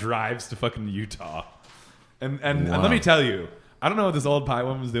car and drives to fucking Utah. And Wow. let me tell you, I don't know what this old pie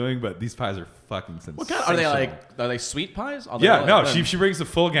woman was doing, but these pies are fucking sensational. What kind? Are they sweet pies? Are they Yeah, like- no, she brings the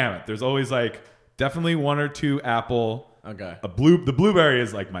full gamut. There's always like definitely 1 or 2 apple. Okay. The blueberry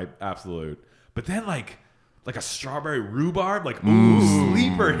is like my absolute. But then like a strawberry rhubarb, like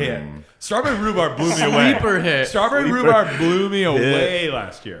sleeper hit. Strawberry rhubarb blew me away. Sleeper hit. Strawberry rhubarb blew me away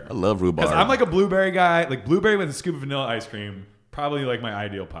last year. I love rhubarb. Because I'm like a blueberry guy, like blueberry with a scoop of vanilla ice cream, probably like my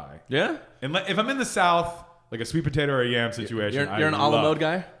ideal pie. Yeah. And if I'm in the South, like a sweet potato or a yam situation, You're an a la mode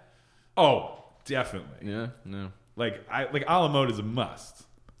guy. Oh, definitely. Yeah. No. Like a la mode is a must.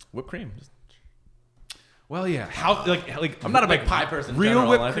 Whipped cream. Well, yeah. How like I'm not a big pie person. Real in general.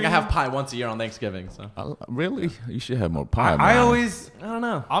 whipped I think I cream? have pie once a year on Thanksgiving. So Really? You should have more pie. I man. always, I don't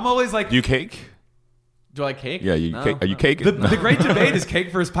know. I'm always like Do you cake? Do I like cake? Yeah, you No. cake. Are you caking? the great debate is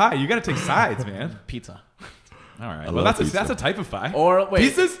cake versus pie. You got to take sides, man. Pizza? All right. I Well, love that's pizza. a type of pie. Or wait,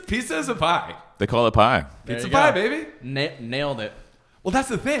 Pizza is a pie. They call it pie. There Pizza you pie, go. baby. Nailed it. Well, that's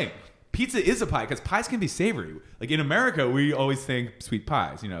the thing. Pizza is a pie because pies can be savory. Like in America, we always think sweet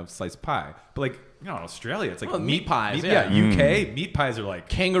pies, sliced pie. But like, in Australia, it's like Well, meat pies, Yeah, yeah. UK meat pies are like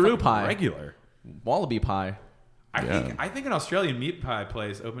Kangaroo fucking pie. regular. Wallaby pie. I think an Australian meat pie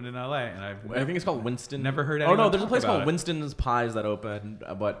place opened in LA, and I think it's called Winston. Never heard Oh anyone no, there's a talk place about called it. Winston's Pies that opened,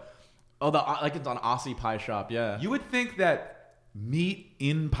 but it's on Aussie Pie Shop. Yeah. You would think that meat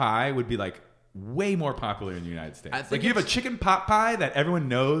in pie would be like way more popular in the United States. I Like think you have a it's- chicken pot pie that everyone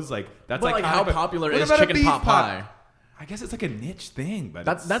knows. Like that's But, like, iconic, how but popular what is about a chicken beef pot pie? I guess it's like a niche thing, but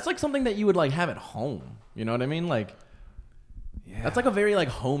That's like something that you would like have at home. You know what I mean? Like yeah. that's like a very like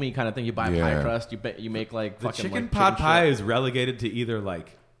homey kind of thing. You buy Yeah. pie crust. You make like the fucking chicken like, pot chicken pie shit. is relegated to either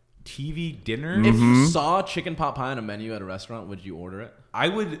like TV dinner. If you saw chicken pot pie on a menu at a restaurant, would you order it? I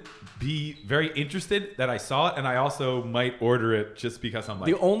would be very interested that I saw it, and I also might order it just because I'm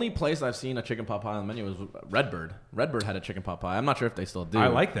like, The only place I've seen a chicken pot pie on the menu was Redbird. Redbird had a chicken pot pie. I'm not sure if they still do. I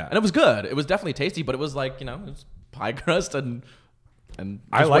like that. and it was good. It was definitely tasty, but it was like it was pie crust and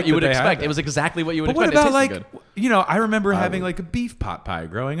I just like what you that would they had expect. that. It was exactly what you would But what expect. about It tasted like, good. I remember having like a beef pot pie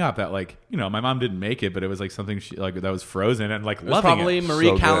growing up that like, my mom didn't make it, but it was like something she like that was frozen and like It was loving probably it. Marie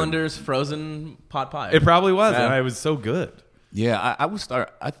So good. Callender's frozen pot pie. It probably was, Yeah. and it was so good. Yeah, I would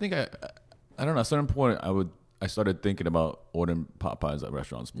start. I think I don't know. At a certain point, I started thinking about ordering pot pies at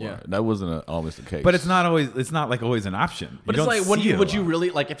restaurants more. Yeah. That wasn't always the case. But it's not like always an option. But You it's don't like, would see you it a would you lot. really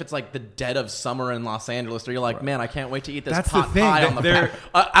like if it's like the dead of summer in Los Angeles, or you're like, man, I can't wait to eat this That's the pot thing, pie that on the they're-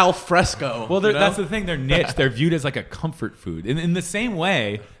 al fresco. Well, you know? that's the thing. They're niche. They're viewed as like a comfort food. In the same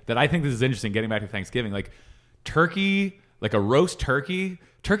way that I think this is interesting, getting back to Thanksgiving, like turkey, like a roast turkey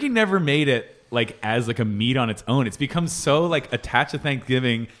never made it like as like a meat on its own. It's become so like attached to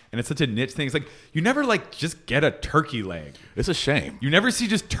Thanksgiving, and it's such a niche thing. It's like you never like just get a turkey leg. It's a shame. You never see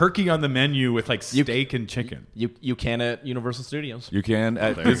just turkey on the menu with like steak and chicken. You can at Universal Studios. You can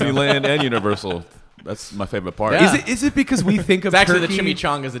at Disneyland and Universal. That's my favorite part. Yeah. Is it because we think of It's actually turkey? the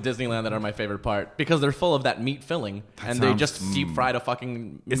chimichangas at Disneyland that are my favorite part because they're full of that meat filling and they sounds- just deep fried a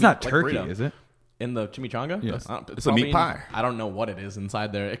fucking. It's meat, not like, turkey, burrito. is it? In the chimichanga? Yes. It's a meat pie. I don't know what it is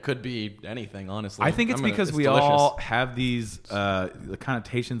inside there. It could be anything, honestly. I think it's because it's we delicious. all have these the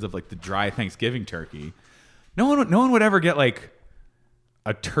connotations of like the dry Thanksgiving turkey. No one would ever get like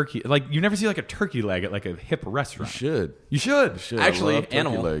a turkey. Like you never see like a turkey leg at like a hip You restaurant. should. You should. Should. Actually, I love turkey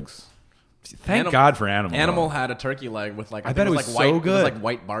Animal. legs. Thank God for Animal. Animal had a turkey leg with like I bet think it was was like so white, It good. was like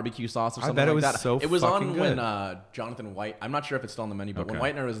white barbecue sauce or something bet it like was that. so it was fucking on good. when Jonathan White. I'm not sure if it's still on the menu, but when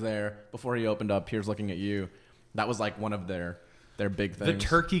Okay. Whitener was there before he opened up, Here's Looking at You. That was like one of their big The things.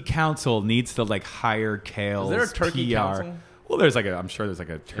 Turkey Council needs to like hire Kale's Is there a Turkey PR. Council? Well, there's like I'm sure there's like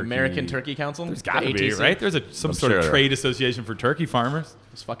a turkey American Turkey Council. There's got to The be, ATC? right? There's some I'm sort of sure. trade association for turkey farmers.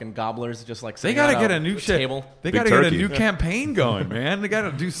 Those fucking gobblers just like They sitting got to at get a new shit. table. They Big got to get a turkey. new campaign going, man. They got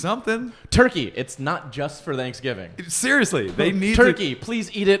to do something. Turkey. It's not just for Thanksgiving. Seriously, they need Turkey.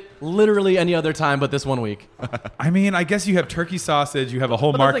 Please eat it literally any other time but this 1 week. I mean, I guess you have turkey sausage. You have a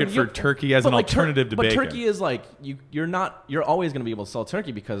whole But that's market like, for you- turkey as but an like alternative to but bacon. turkey is like you're always going to be able to sell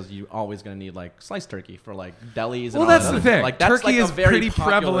turkey because you're always going to need like sliced turkey for like delis. And Well, all that's that the other- thing. Like that's Turkey like a is very pretty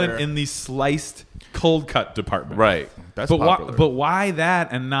popular- prevalent in the sliced cold cut department. Right. That's But why, popular. but why that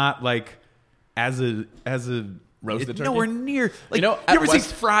and not like as a Roasted it's turkey? nowhere near like You know, you at ever West-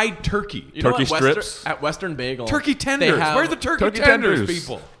 see fried turkey? You know Turkey what, Western- strips? at Western Bagel. Turkey they tenders. have- Where's the turkey, turkey tenders, tenders?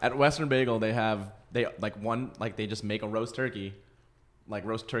 people? At Western Bagel, they like they just make a roast turkey, like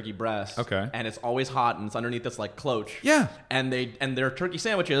roast turkey breast. Okay. And it's always hot and it's underneath this like cloche. Yeah. And their turkey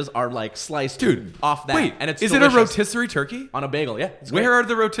sandwiches are like sliced Dude, off that. Wait, and it's is delicious. it a rotisserie turkey? On a bagel, yeah. It's Where great. are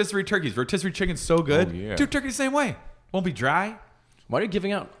the rotisserie turkeys? Rotisserie chicken's so good. Oh, yeah. Dude, turkey the same way. Won't be dry. Why are you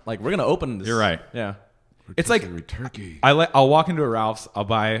giving out? Like, we're going to open this. You're right. Yeah. It's like Rotisserie turkey. I'll walk into a Ralph's. I'll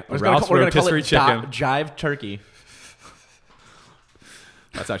buy a Ralph's We're gonna call rotisserie it chicken. Jive turkey.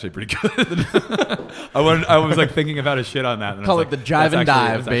 That's actually pretty good. I was like thinking about a shit on that. And I Call was it like, the Jive that's and actually-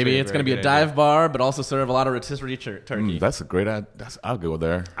 Dive, that's baby. actually It's going to be very a good dive idea. bar, but also serve a lot of rotisserie turkey. That's a great idea. I'll go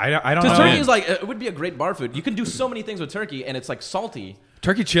there. I don't know. Because turkey man. is like, it would be a great bar food. You can do so many things with turkey, and it's like salty.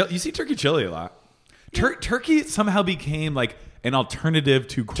 Turkey chili. You see turkey chili a lot. Turkey somehow became like an alternative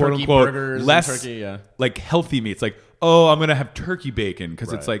to quote Turkey unquote burgers and less turkey, yeah. like healthy meats. Like, oh, I'm gonna have turkey bacon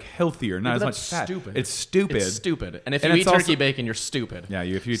because it's Right. like healthier, not But as much that's fat. stupid. It's stupid. It's stupid. And if And you it's eat turkey also- bacon, you're stupid. Yeah,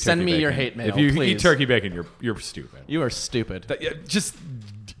 if you eat Send turkey me your bacon. hate mail, If you please. eat turkey bacon, you're stupid. You are stupid. Just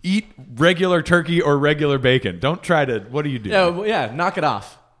eat regular turkey or regular bacon. Don't try to. What do you do? Yeah, knock it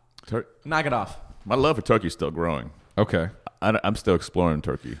off. Tur- Knock it off. My love for turkey is still growing. Okay. I'm still exploring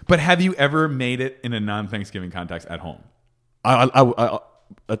turkey. But have you ever made it in a non-Thanksgiving context at home? I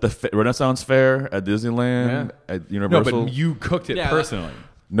at the Renaissance Fair at Disneyland at No, Universal. but you cooked it Yeah, personally.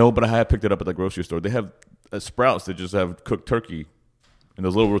 No, but I had picked it up at the grocery store. They have Sprouts that just have cooked turkey in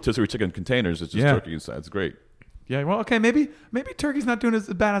those little rotisserie chicken containers. It's just Yeah. turkey inside. It's great. Yeah. Well, okay. Maybe turkey's not doing as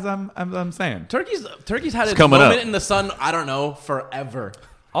bad as I'm saying. Turkey's had its coming moment up. in the sun, I don't know, forever.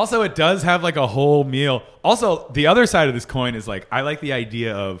 Also, it does have like a whole meal. Also, the other side of this coin is like I like the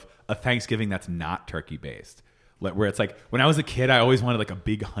idea of a Thanksgiving that's not turkey based. Where it's like when I was a kid, I always wanted like a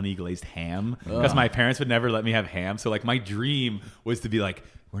big honey glazed ham because my parents would never let me have ham. So like my dream was to be like,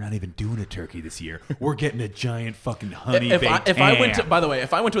 we're not even doing a turkey this year. We're getting a giant fucking honey baked If ham. I went to, by the way,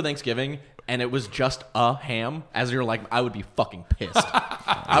 if I went to a Thanksgiving and it was just a ham, as you're like, I would be fucking pissed.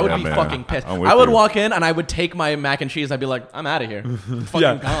 I would Yeah, be man. fucking pissed. I'm with I would you. walk in and I would take my mac and cheese. I'd be like, I'm out of here. I'm fucking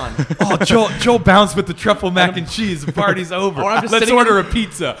Yeah. gone. Oh, Joel bounced with the truffle mac and cheese. The party's over. Or I'm just Let's sitting order in- a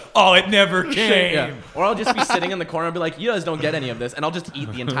pizza. Oh, it never came. Yeah. Or I'll just be sitting in the corner and be like, you guys don't get any of this, and I'll just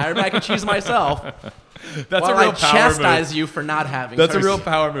eat the entire mac and cheese myself. That's while a real I power chastise move. you for not having. That's a turkey. real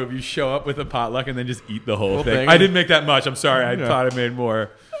power move. You show up with a potluck and then just eat the whole Whole thing. thing. I didn't make that much. I'm sorry. I thought I made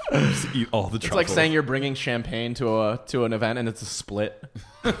more. Just eat all the It's truffles. like saying you're bringing champagne to an event and it's a split.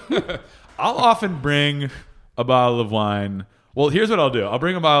 I'll often bring a bottle of wine. Well, here's what I'll do. I'll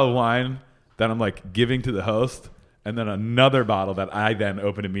bring a bottle of wine that I'm like giving to the host, and then another bottle that I then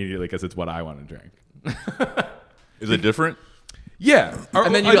open immediately because it's what I want to drink. Is it different? Yeah,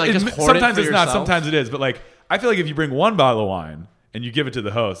 And then you, like, just hoard it sometimes for it's not, yourself? sometimes it is. But like, I feel like if you bring one bottle of wine and you give it to the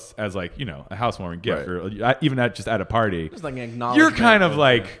host as like a housewarming gift, Right. or even just at a party, Just like an you're acknowledgement kind of of-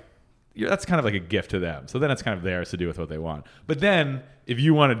 like that's kind of like a gift to them. So then it's kind of theirs to do with what they want. But then if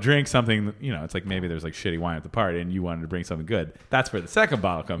you want to drink something, it's like maybe there's like shitty wine at the party and you wanted to bring something good. That's where the second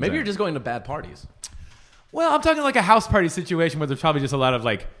bottle comes in. Maybe you're just going to bad parties. Well, I'm talking like a house party situation where there's probably just a lot of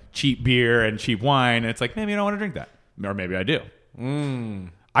like cheap beer and cheap wine. And it's like, maybe I don't want to drink that. Or maybe I do.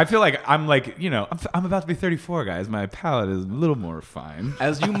 I feel like I'm like, I'm about to be 34, guys. My palate is a little more refined.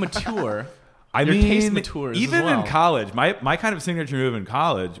 As you mature, I your mean, taste matures as even well. in college, my kind of signature move in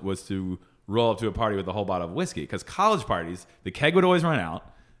college was to roll up to a party with a whole bottle of whiskey. Because college parties, the keg would always run out.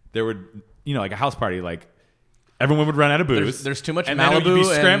 There would, like a house party, like everyone would run out of booze. There's too much and then you'd be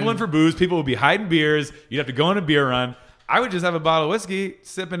Malibu scrambling and- for booze. People would be hiding beers. You'd have to go on a beer run. I would just have a bottle of whiskey,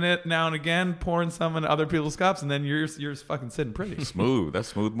 sipping it now and again, pouring some in other people's cups, and then you're fucking sitting pretty. Smooth. That's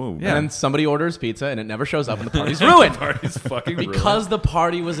smooth move. Yeah. And then somebody orders pizza and it never shows up and the party's ruined. Party's fucking Because the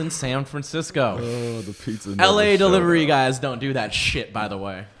party was in San Francisco. Oh, the pizza. LA delivery guys don't do that shit, by the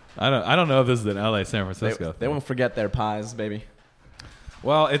way. I don't know if this is in LA, San Francisco. They won't forget their pies, baby.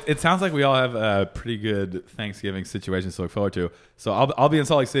 Well, it sounds like we all have a pretty good Thanksgiving situations to look forward to. So I'll be in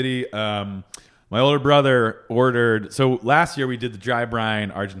Salt Lake City. My older brother ordered. So last year we did the dry brine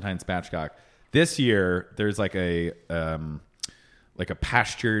Argentine spatchcock. This year there's like a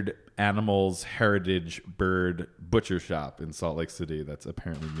pastured animals heritage bird butcher shop in Salt Lake City that's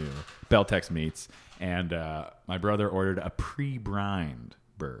apparently new. Beltex Meats, and my brother ordered a pre-brined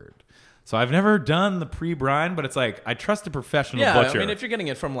bird. So I've never done the pre-brine, but it's like I trust a professional Yeah, butcher. I mean, if you're getting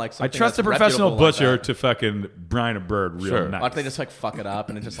it from like I something trust a that's professional reputable like butcher that. to fucking brine a bird real Sure. nice. Like they just like fuck it up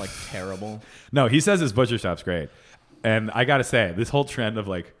and it's just like terrible. No, he says his butcher shop's great. And I got to say, this whole trend of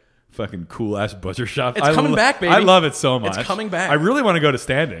like fucking cool ass butcher shops. It's coming back, baby. I love it so much. It's coming back. I really want to go to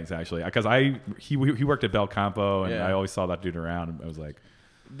Standings actually because he worked at Bel Campo and Yeah. I always saw that dude around and I was like,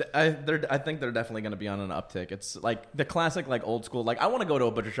 I think they're definitely going to be on an uptick. It's like the classic, like old school. Like I want to go to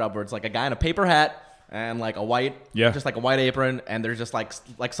a butcher shop where it's like a guy in a paper hat and like a white, Yeah. just like a white apron, and there's just like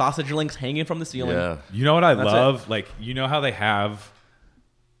sausage links hanging from the ceiling. Yeah. You know what I That's love? Like, you know how they have.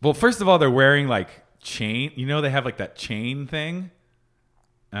 Well, first of all, they're wearing like chain. You know, they have like that chain thing.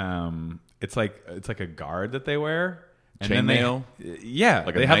 It's like a guard that they wear. And then Chainmail? Yeah,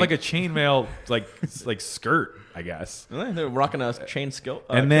 Like a they have knight? like a chainmail like skirt, I guess. They're rocking a chain skill.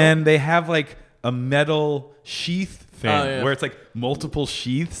 And then they have like a metal sheath thing Oh, yeah. where it's like multiple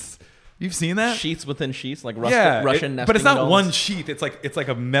sheaths. You've seen that? sheaths within sheaths, like but Russian nesting it's not dolls. one sheath. It's like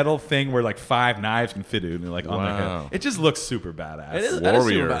a metal thing where like 5 knives can fit in, like on their Wow. head. It just looks super badass. It is, that is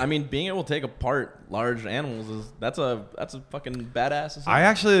super Warrior. bad. I mean, being able to take apart large animals that's a fucking badass. I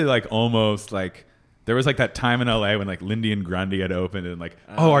actually like almost like there was like that time in LA when like Lindy and Grundy had opened and like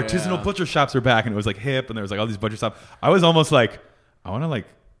artisanal yeah. butcher shops are back and it was like hip and there was like all these butcher shops. I was almost like I want to like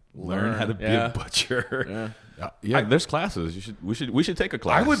learn how to be Yeah. a butcher. Yeah. Yeah, there's classes. We should take a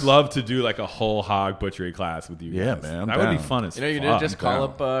class. I would love to do like a whole hog butchery class with you Yeah, guys. man, I'm that would be down. fun as You know, you fuck. just call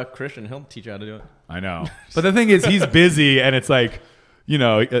down. up Christian. He'll teach you how to do it. I know. But the thing is, he's busy and it's like, you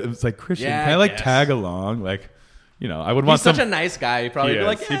know, it's like, Christian, Yeah, can I I like guess. tag along? Like, you know, I would want He's such some. a nice guy. He'd probably he be is.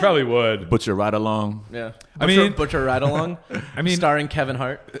 like, yeah. He probably would. butcher ride along. Yeah. I mean- Butcher Ride Along. I mean- starring Kevin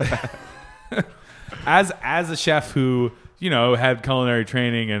Hart. As a chef who, you know, had culinary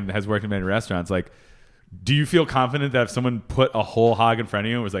training and has worked in many restaurants, like, do you feel confident that if someone put a whole hog in front of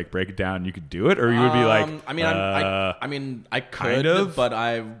you and was like, break it down, you could do it? Or you would be like, I mean, I could, kind of? but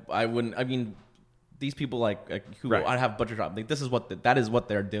I wouldn't. I mean, these people like who Right. I have butcher shop. Like, this is that is what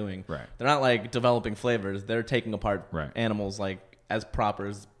they're doing. Right. They're not like developing flavors. They're taking apart Right. animals like as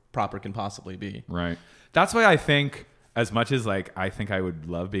proper can possibly be. right. That's why I think, as much as like, I think I would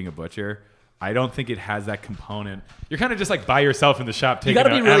love being a butcher, I don't think it has that component. You're kind of just like by yourself in the shop You taking got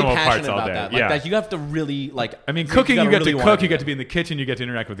to be really animal parts passionate all about day. that. Like yeah. that, you have to really like. I mean, cooking, you gotta get really to wanna cook, do you get that. to be in the kitchen, you get to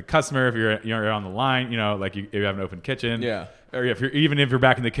interact with the customer if you're on the line, you know, like you have an open kitchen. Yeah. Or if you're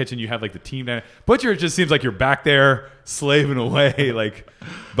back in the kitchen, you have like the team. Butcher, it just seems like you're back there slaving away, like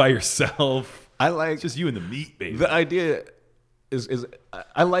by yourself. I like It's just you and the meat, baby. the idea is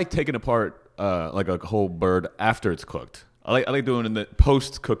I like taking apart like a whole bird after it's cooked. I like doing it in the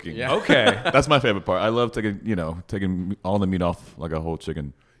post cooking. Yeah. Okay. That's my favorite part. I love taking all the meat off like a whole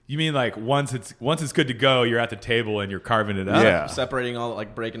chicken. You mean like once it's good to go, you're at the table and you're carving it up? Yeah. separating all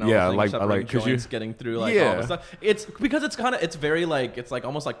like breaking all Yeah, the things, like- I separating like- 'cause joints, you- getting through like Yeah. all the stuff. It's because it's very like it's like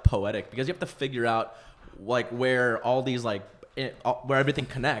almost like poetic because you have to figure out like where all these like where everything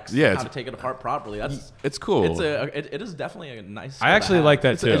connects. Yeah, and how it's- to take it apart properly. That's It's cool. it is definitely a nice. skill I to actually have. like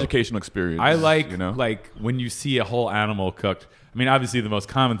that It's too. an educational experience. I like you know. like when you see a whole animal cooked. I mean, obviously the most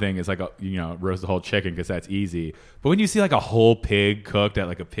common thing is like roast a whole chicken because that's easy. But when you see like a whole pig cooked at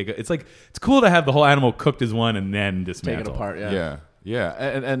like a pig, it's like it's cool to have the whole animal cooked as one and then take dismantle. it apart. Yeah,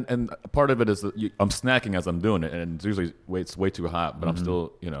 and part of it is that I'm snacking as I'm doing it, and it's usually it's way too hot, but I'm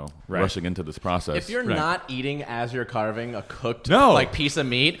still Right. rushing into this process. If you're Right. not eating as you're carving a cooked No. like piece of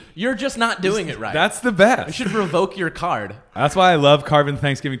meat, you're just not doing it right. That's the you best. should revoke your card. That's why I love carving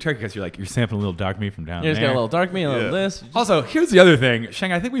Thanksgiving turkey because you're sampling a little dark meat from down You just there. get a little dark meat, a little this. Also, here's the other thing,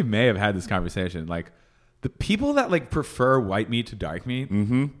 Sheng. I think we may have had this conversation. Like the people that like prefer white meat to dark meat,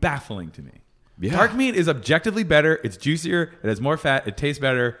 baffling to me. Yeah. Dark meat is objectively better. It's juicier. It has more fat. It tastes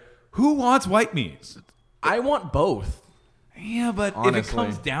better. Who wants white meat? I want both. Yeah, but if Honestly. it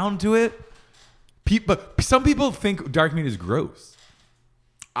comes down to it, but some people think dark meat is gross.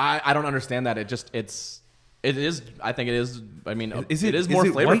 I don't understand that. It is. I think it is. I mean, Is it is more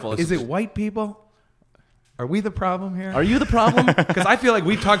flavorful. White, is it white people? Are we the problem here? Are you the problem? Because I feel like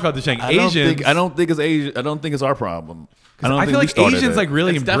we've talked about this, Sheng. Asians. I don't think it's Asian. I don't think it's our problem. I don't I think feel we like started Asians it. like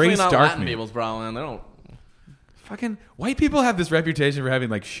really It's definitely embrace not dark Latin meat. people's problem. They don't. Fucking white people have this reputation for having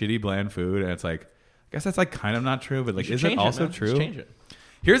like shitty bland food, and it's like, I guess that's like kind of not true, but like, is it Change also man. true? Just change it.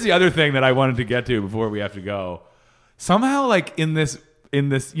 Here's the other thing that I wanted to get to before we have to go. Somehow, like in this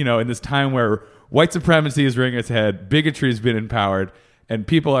time where white supremacy is rearing its head, bigotry has been empowered, and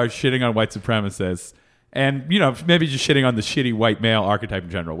people are shitting on white supremacists, and maybe just shitting on the shitty white male archetype in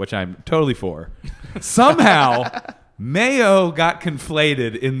general, which I'm totally for. Somehow, mayo got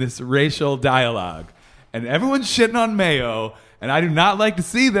conflated in this racial dialogue, and everyone's shitting on mayo, and I do not like to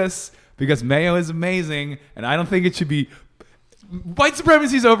see this because mayo is amazing, and I don't think it should be. White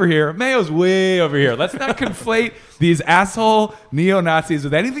supremacy's over here. Mayo's way over here. Let's not conflate these asshole neo-Nazis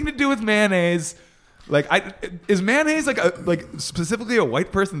with anything to do with mayonnaise. Is mayonnaise like specifically a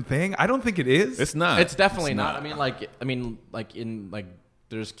white person thing? I don't think it is. It's not. It's definitely not. I mean,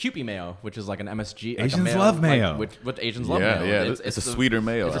 there's Kewpie mayo, which is like an MSG. Like Asians a mayo, love mayo. Which Asians love Yeah, mayo. yeah. It's a sweeter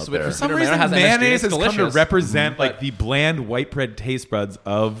mayo It's a out sweet, there. for For some sweeter reason, mayo has MSG. mayonnaise It's has come to delicious. represent But like the bland white bread taste buds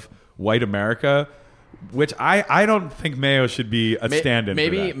of white America. which I don't think mayo should be a stand-in.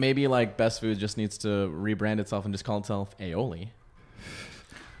 for that. Maybe like Best Food just needs to rebrand itself and just call itself aioli.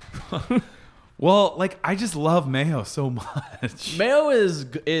 Well, like I just love mayo so much. Mayo is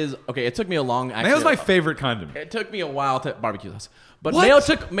okay. It took me a long. Mayo's my favorite condiment. It took me a while to barbecue sauce, but What? mayo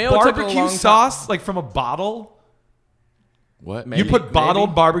took a barbecue long sauce like from a bottle. What? You put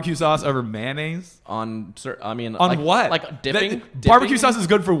bottled barbecue sauce over mayonnaise on. I mean, on like, what? Like dipping. Barbecue sauce is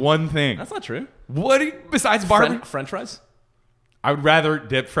good for one thing. That's not true. What do you, besides barbecue? French fries. I would rather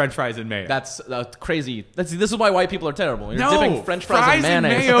dip French fries in mayo. That's crazy. This is why white people are terrible. You're no, dipping French fries in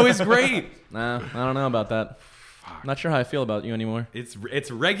mayonnaise. mayo is great. Nah, I don't know about that. Not sure how I feel about you anymore.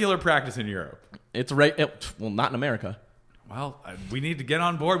 It's regular practice in Europe. Well, not in America. Well, we need to get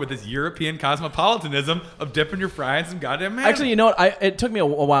on board with this European cosmopolitanism of dipping your fries in goddamn mayo. Actually, you know what? It took me a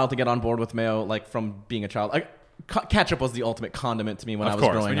while to get on board with mayo, like from being a child. Ketchup was the ultimate condiment to me when I was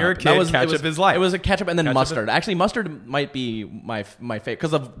growing up. When you're a kid, ketchup is life. It was a ketchup and then mustard. Actually, mustard might be my favorite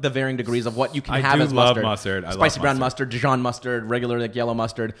because of the varying degrees of what you can have as mustard. I love mustard. Spicy brown mustard, Dijon mustard, regular like yellow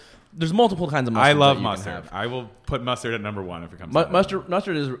mustard. There's multiple kinds of mustard. I love mustard. I will put mustard at number one if it comes to mustard.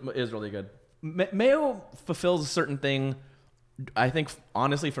 Mustard is really good. Mayo fulfills a certain thing. I think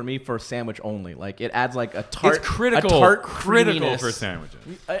honestly for me for sandwich only. Like it adds like a tart. It's critical. A tart critical creaminess. for sandwiches.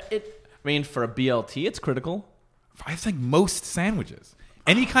 I mean, for a BLT, it's critical. I think most sandwiches,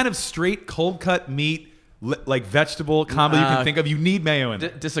 any kind of straight cold cut meat, like vegetable combo you can think of, you need mayo in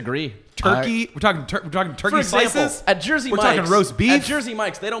it. Disagree. Turkey, we're talking turkey For example, slices. at Jersey we're Mike's, talking roast beef. At Jersey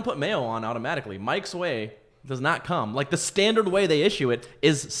Mike's, they don't put mayo on automatically. Mike's Way does not come. Like the standard way they issue it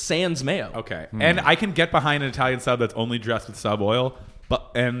is sans mayo. Okay, and I can get behind an Italian sub that's only dressed with sub oil,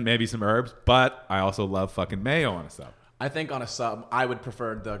 and maybe some herbs. But I also love fucking mayo on a sub. I think on a sub, I would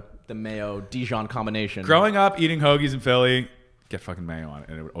prefer the mayo Dijon combination. Growing up eating hoagies in Philly, get fucking mayo on it,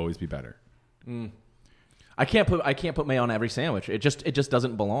 and it would always be better. I can't put mayo on every sandwich. It just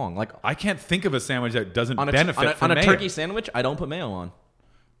doesn't belong. Like I can't think of a sandwich that doesn't on benefit from on a mayo. turkey sandwich. I don't put mayo on.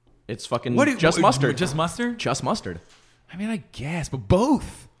 It's fucking Just mustard. Just mustard? Just mustard. I mean, I guess, but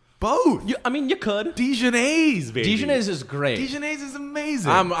both. You could. Dijonnaise, baby. Dijonnaise is great. Dijonnaise is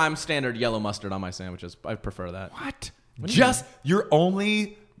amazing. I'm standard yellow mustard on my sandwiches. I prefer that. What? Just your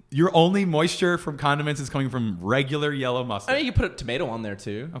only moisture from condiments is coming from regular yellow mustard. I mean, you can put a tomato on there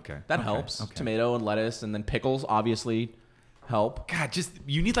too. Okay. That Okay. helps. Okay. Tomato and lettuce, and then pickles obviously help. God,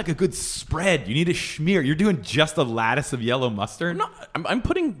 you need like a good spread. You need a schmear. You're doing just a lattice of yellow mustard. I'm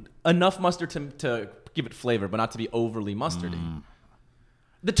putting enough mustard to give it flavor, but not to be overly mustardy.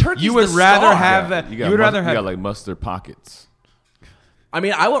 The turkey. You would rather have that. You You would rather have got like mustard pockets. I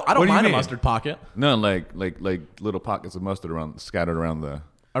mean, I don't do you mind a mean? mustard pocket No, like little pockets of mustard scattered around the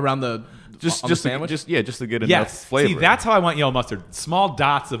around the just on the to, sandwich. just to get enough yes. flavor. See, that's how I want yellow mustard. Small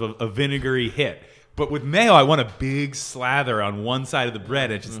dots of a vinegary hit. But with mayo, I want a big slather on one side of the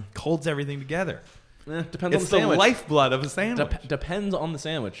bread. It just holds everything together. Depends on It's the the sandwich. lifeblood of a sandwich. Depends on the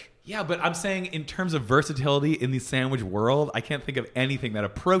sandwich. Yeah, but I'm saying in terms of versatility in the sandwich world, I can't think of anything that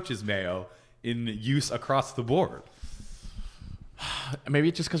approaches mayo in use across the board. Maybe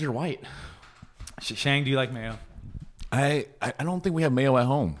it's just because you're white. Shang, do you like mayo? I don't think we have mayo at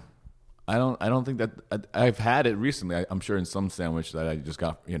home. I don't think that I've had it recently. I'm sure in some sandwich that I just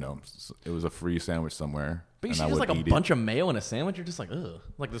got. It was a free sandwich somewhere. But you and see I just would like a eat bunch of mayo in a sandwich, you're just like, ugh.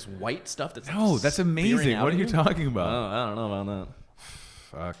 Like this white stuff that's No, that's spearing amazing. out What are at you talking about? I don't know about that.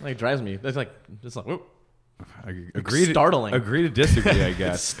 Fuck. Like it drives me. It's like whoop. Startling. Agree to disagree, I It's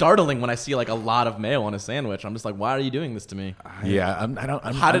guess. startling when I see like a lot of mayo on a sandwich. I'm just like, why are you doing this to me?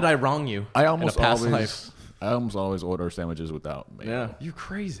 How did I wrong you? I in almost a past always. life? I almost always order sandwiches without mayo. Yeah, You're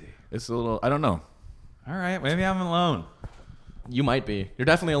crazy. It's a little. I don't know. All right, maybe I'm alone. you might be. You're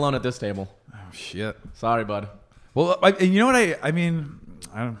definitely alone at this table. Oh shit. Sorry, bud. Well, you know what I mean,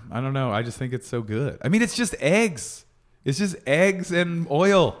 I don't know. I just think it's so good. I mean, it's just eggs. It's just eggs and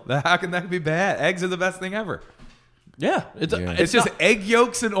oil. How can that be bad? Eggs are the best thing ever. Yeah, It's just egg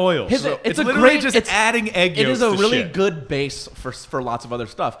yolks and oil. It's a literally great, just it's, adding egg It yolks. is a to really shit. good base for lots of other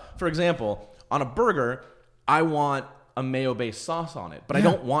stuff. For example, on a burger, I want a mayo-based sauce on it, but I Yeah.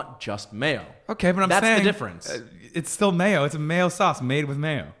 don't want just mayo. Okay, but That's saying the difference. It's still mayo. It's a mayo sauce made with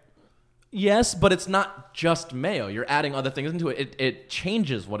mayo. Yes, but it's not just mayo. You're adding other things into it. It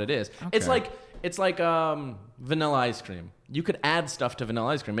changes what it is. It's like vanilla ice cream. You could add stuff to vanilla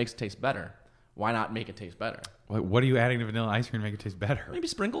ice cream, makes it taste better. Why not make it taste better? What are you adding to vanilla ice cream to make it taste better? Maybe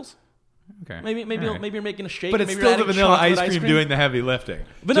sprinkles. Okay. Maybe All right. maybe you're making a shake. But it's maybe still you're the adding vanilla chocolate ice cream doing the heavy lifting.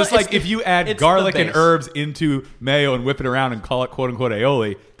 Just like if you add it's garlic the and base. herbs into mayo and whip it around and call it quote unquote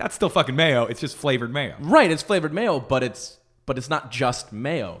aioli, that's still fucking mayo. It's just flavored mayo. Right, it's flavored mayo, but it's but it's not just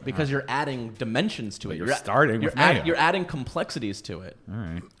mayo because you're adding dimensions to it. You're starting with mayo. You're adding complexities to it. All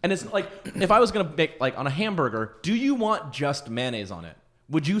right. And it's like, if I was going to make, like, on a hamburger, do you want just mayonnaise on it?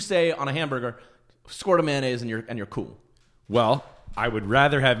 Would you say on a hamburger, squirt of mayonnaise and you're cool? Well, I would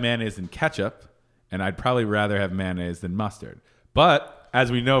rather have mayonnaise than ketchup, and I'd probably rather have mayonnaise than mustard. But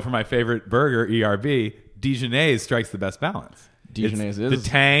as we know from my favorite burger, ERB, Dijonnaise strikes the best balance. Dijonnaise it's is the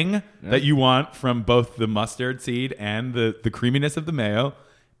tang that you want from both the mustard seed and the creaminess of the mayo,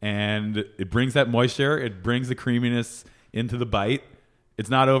 and it brings that moisture. It brings the creaminess into the bite. It's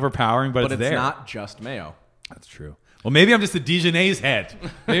not overpowering, but it's there. But it's not just mayo. That's true. Well, maybe I'm just a Dijonnaise head.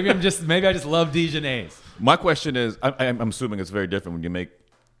 Maybe I just love Dijonnaise. My question is, I'm assuming it's very different when you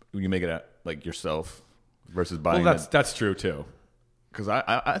make it at, like, yourself versus buying. Well, that's true too. Because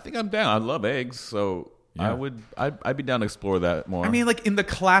I think I'm down. I love eggs, so Yeah. I'd be down to explore that more. I mean, like in the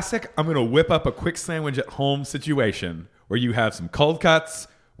classic, I'm gonna whip up a quick sandwich at home situation where you have some cold cuts,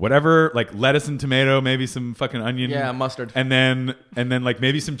 whatever, like lettuce and tomato, maybe some fucking onion, Yeah, mustard. and then like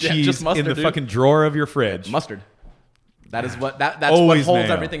maybe some cheese just mustard, in the dude. fucking drawer of your fridge. Mustard. That is what that's Always what holds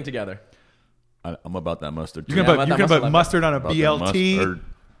mayo. everything together. I'm about that mustard. You're too. gonna Yeah, put, about you're that gonna put mustard mustard on a About that BLT.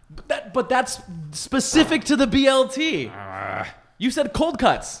 mustard. But that's specific to the BLT. You said cold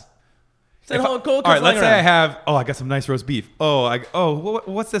cuts. You said cold cuts. All right, let's laying say I around. have. Oh, I got some nice roast beef.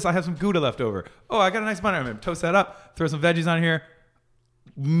 What's this? I have some Gouda left over. Oh, I got a nice bun. I'm gonna toast that up. Throw some veggies on here.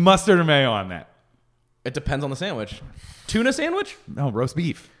 Mustard or mayo on that? It depends on the sandwich. Tuna sandwich? No, roast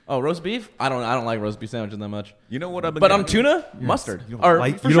beef. Oh, roast beef? I don't like roast beef sandwiches that much. You know what I've been But on getting? tuna, mustard. You Or don't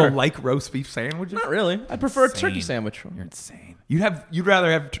like for you sure. don't like roast beef sandwiches? Not really. I prefer a Insane. turkey sandwich. You're insane. You'd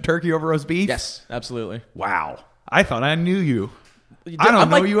rather have turkey over roast beef? Yes, absolutely. Wow. I thought I knew you. Dude, I don't I'm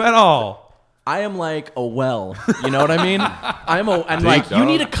know like- you at all. I am like a well. You know what I mean? And like you dog.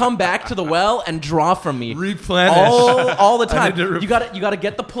 need to come back to the well and draw from me. Replenish. all the I time. need to You got to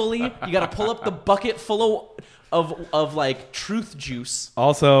get the pulley. You got to pull up the bucket full of like truth juice.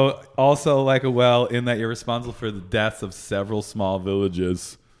 Also like a well in that you're responsible for the deaths of several small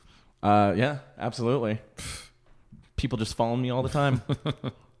villages. Yeah, absolutely. People just follow me all the time.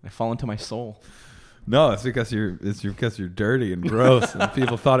 I fall into my soul. No, it's because you're dirty and gross, and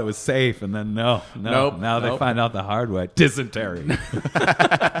people thought it was safe, and then no. Nope, Now they nope. find out the hard way. Dysentery.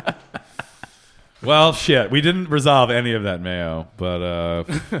 Well, shit, we didn't resolve any of that mayo, but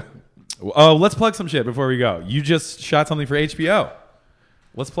let's plug some shit before we go. You just shot something for HBO.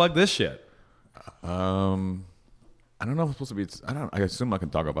 Let's plug this shit. I don't know if it's supposed to be. I assume I can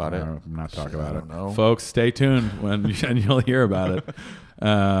talk about it. I'm not talking about I it. don't know. Folks, stay tuned and you'll hear about it.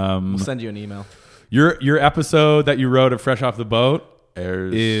 We'll send you an email. Your episode that you wrote of Fresh Off the Boat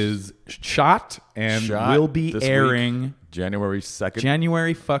Airs is shot and shot will be this airing week, January 2nd.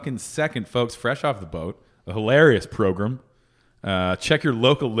 January fucking 2nd, folks. Fresh Off the Boat, a hilarious program. Check your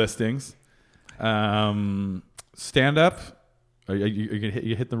local listings. Stand up. Are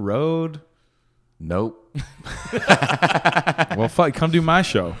you hit the road? Nope. Well, fuck, come do my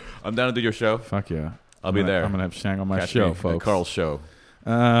show. I'm down to do your show. Fuck yeah, I'll be there. I'm gonna have Shang on my Catch show, me at folks. Carl's show.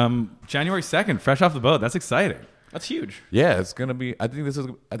 January 2nd, Fresh Off the Boat. That's exciting. That's huge. Yeah, it's gonna be. I think it's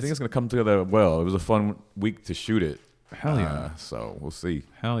gonna come together well. It was a fun week to shoot it. Hell yeah. So we'll see.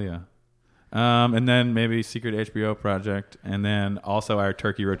 Hell yeah. And then maybe secret HBO project, and then also our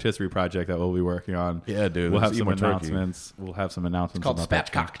turkey rotisserie project that we'll be working on. Yeah, dude. We'll let's have eat some more turkey. announcements. We'll have some announcements. It's called about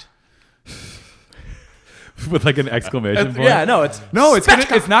that spatchcocked. with like an exclamation point. Yeah, no, it's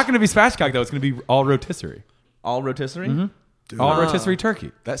it's not going to be spatchcock though. It's going to be all rotisserie. all rotisserie. All rotisserie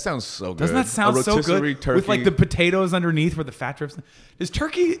turkey. That sounds so good. Doesn't that sound A so rotisserie good? Turkey. With like the potatoes underneath where the fat drips.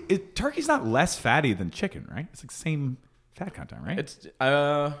 Turkey's not less fatty than chicken, right? It's like same fat content, right? It's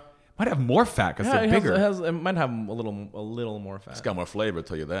might have more fat because yeah, they're bigger. it might have a little more fat. It's got more flavor. I'll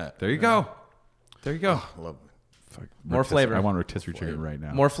tell you that. There you go. There you go. I love it. Fuck, More flavor. I want rotisserie chicken right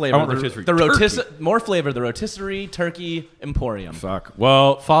now. More flavor. I want The- rotisserie the turkey. more flavor. The rotisserie turkey emporium. Fuck.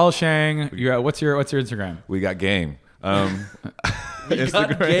 Well, follow Shang. What's your Instagram? We got game. We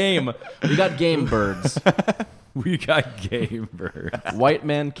got game. We got game birds. We got game bird. White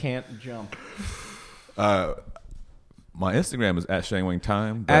man can't jump. My Instagram is at Shang Wang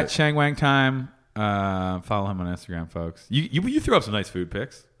Time. but At Shang Wang Time. Follow him on Instagram, folks. You threw up some nice food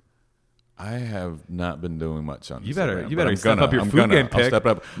pics. I have not been doing much on. You Instagram, better but I'm step gonna. up your I'm food gonna. game I'll pic. step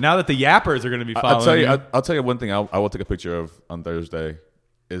up. Now that the yappers are going to be following I'll tell you. you. I'll tell you one thing. I will take a picture of on Thursday.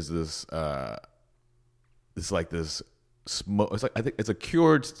 Is this? It's like this. It's like I think it's a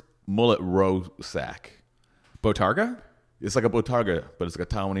cured mullet roe sack. Botarga? It's like a botarga, but it's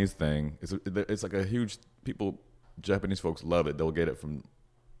like a Taiwanese thing. It's like a huge Japanese folks love it. They'll get it from.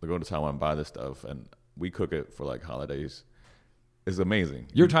 They go to Taiwan and buy this stuff, and we cook it for like holidays. is amazing.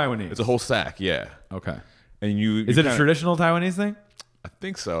 You're Taiwanese. It's a whole sack, yeah. Okay. And you Is it a traditional Taiwanese thing? I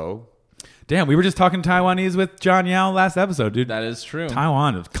think so. Damn, we were just talking Taiwanese with John Yao last episode, dude. That is true.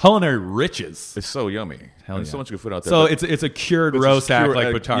 Taiwan is culinary riches. It's so yummy. Hell There's yeah. so much good food out there. So but it's a cured it's roe just sack cured, like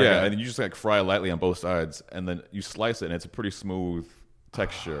Botarga. Yeah, and you just like fry it lightly on both sides, and then you slice it, and it's a pretty smooth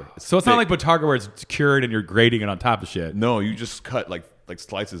texture. So it's not like thick. Botarga where it's cured and you're grating it on top of shit. No, you just cut like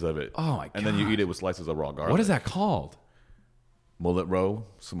slices of it. Oh, my And then you God. eat it with slices of raw garlic. What is that called? Mullet roe,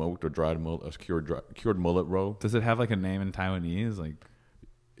 smoked or dried mullet, cured mullet roe. Does it have like a name in Taiwanese? Like,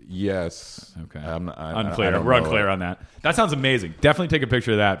 Yes. okay, I'm unclear. I don't We're know. unclear on that. That sounds amazing. Definitely take a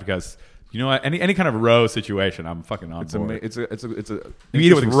picture of that because you know what? Any kind of roe situation, I'm fucking on It's board. it's a You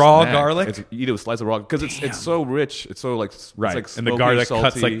eat it with interesting raw snack. garlic? You eat it with slice of raw because it's so rich. It's so like Right. It's like And the smoky, garlic salty.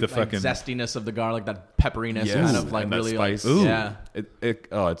 cuts like the Like fucking zestiness of the garlic, that pepperiness, Yes. kind of like And that really spice. like, Ooh. yeah.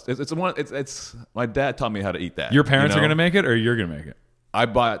 It's one. It's my dad taught me how to eat that. Your parents you know? are gonna make it, or you're gonna make it.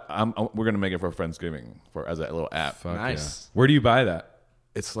 We're gonna make it for Friendsgiving as a little app. Fuck Nice. yeah. Where do you buy that?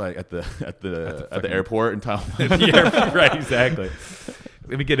 It's like at the airport in Thailand. Yeah, right. Exactly.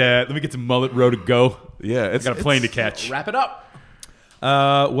 Let me get some mullet roe to go. Yeah, it's Got a plane to catch. Wrap it up.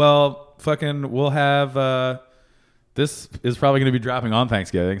 Well, fucking, we'll have. This is probably going to be dropping on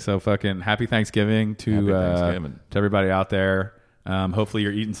Thanksgiving, so fucking happy Thanksgiving to Happy Thanksgiving. to everybody out there. Hopefully,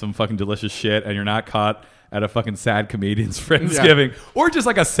 you're eating some fucking delicious shit, and you're not caught at a fucking sad comedian's Friendsgiving, or just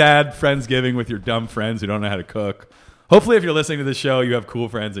like a sad Friendsgiving with your dumb friends who don't know how to cook. Hopefully, if you're listening to this show, you have cool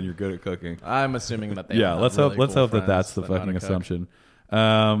friends and you're good at cooking. I'm assuming that they Yeah, have let's really hope. Let's cool hope that friends that's the that know how fucking to cook. assumption.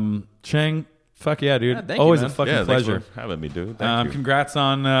 Cheng, fuck yeah, dude. Yeah, thank you, Always man. a fucking yeah, pleasure. Thanks for having me, dude. Thank you. Congrats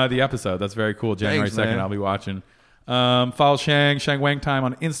on the episode. That's very cool. January Thanks, 2nd, man. I'll be watching. Follow Shang Wang Time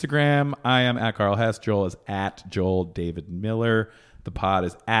on Instagram. I am at Carl Hess. Joel is at Joel David Miller. The pod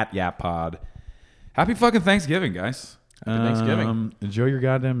is at Yap Pod. Happy fucking Thanksgiving, guys. Happy Thanksgiving. Enjoy your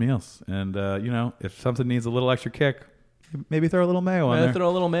goddamn meals. And, if something needs a little extra kick, maybe throw a little mayo on there. Throw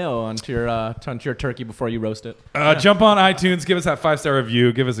a little mayo onto your turkey before you roast it. Jump on iTunes, give us that 5-star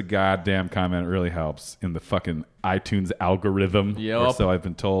review, give us a goddamn comment. It really helps in the fucking iTunes algorithm. Yup. Or so I've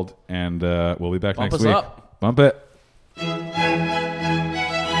been told. And we'll be back Bump next us week. up. Bump it.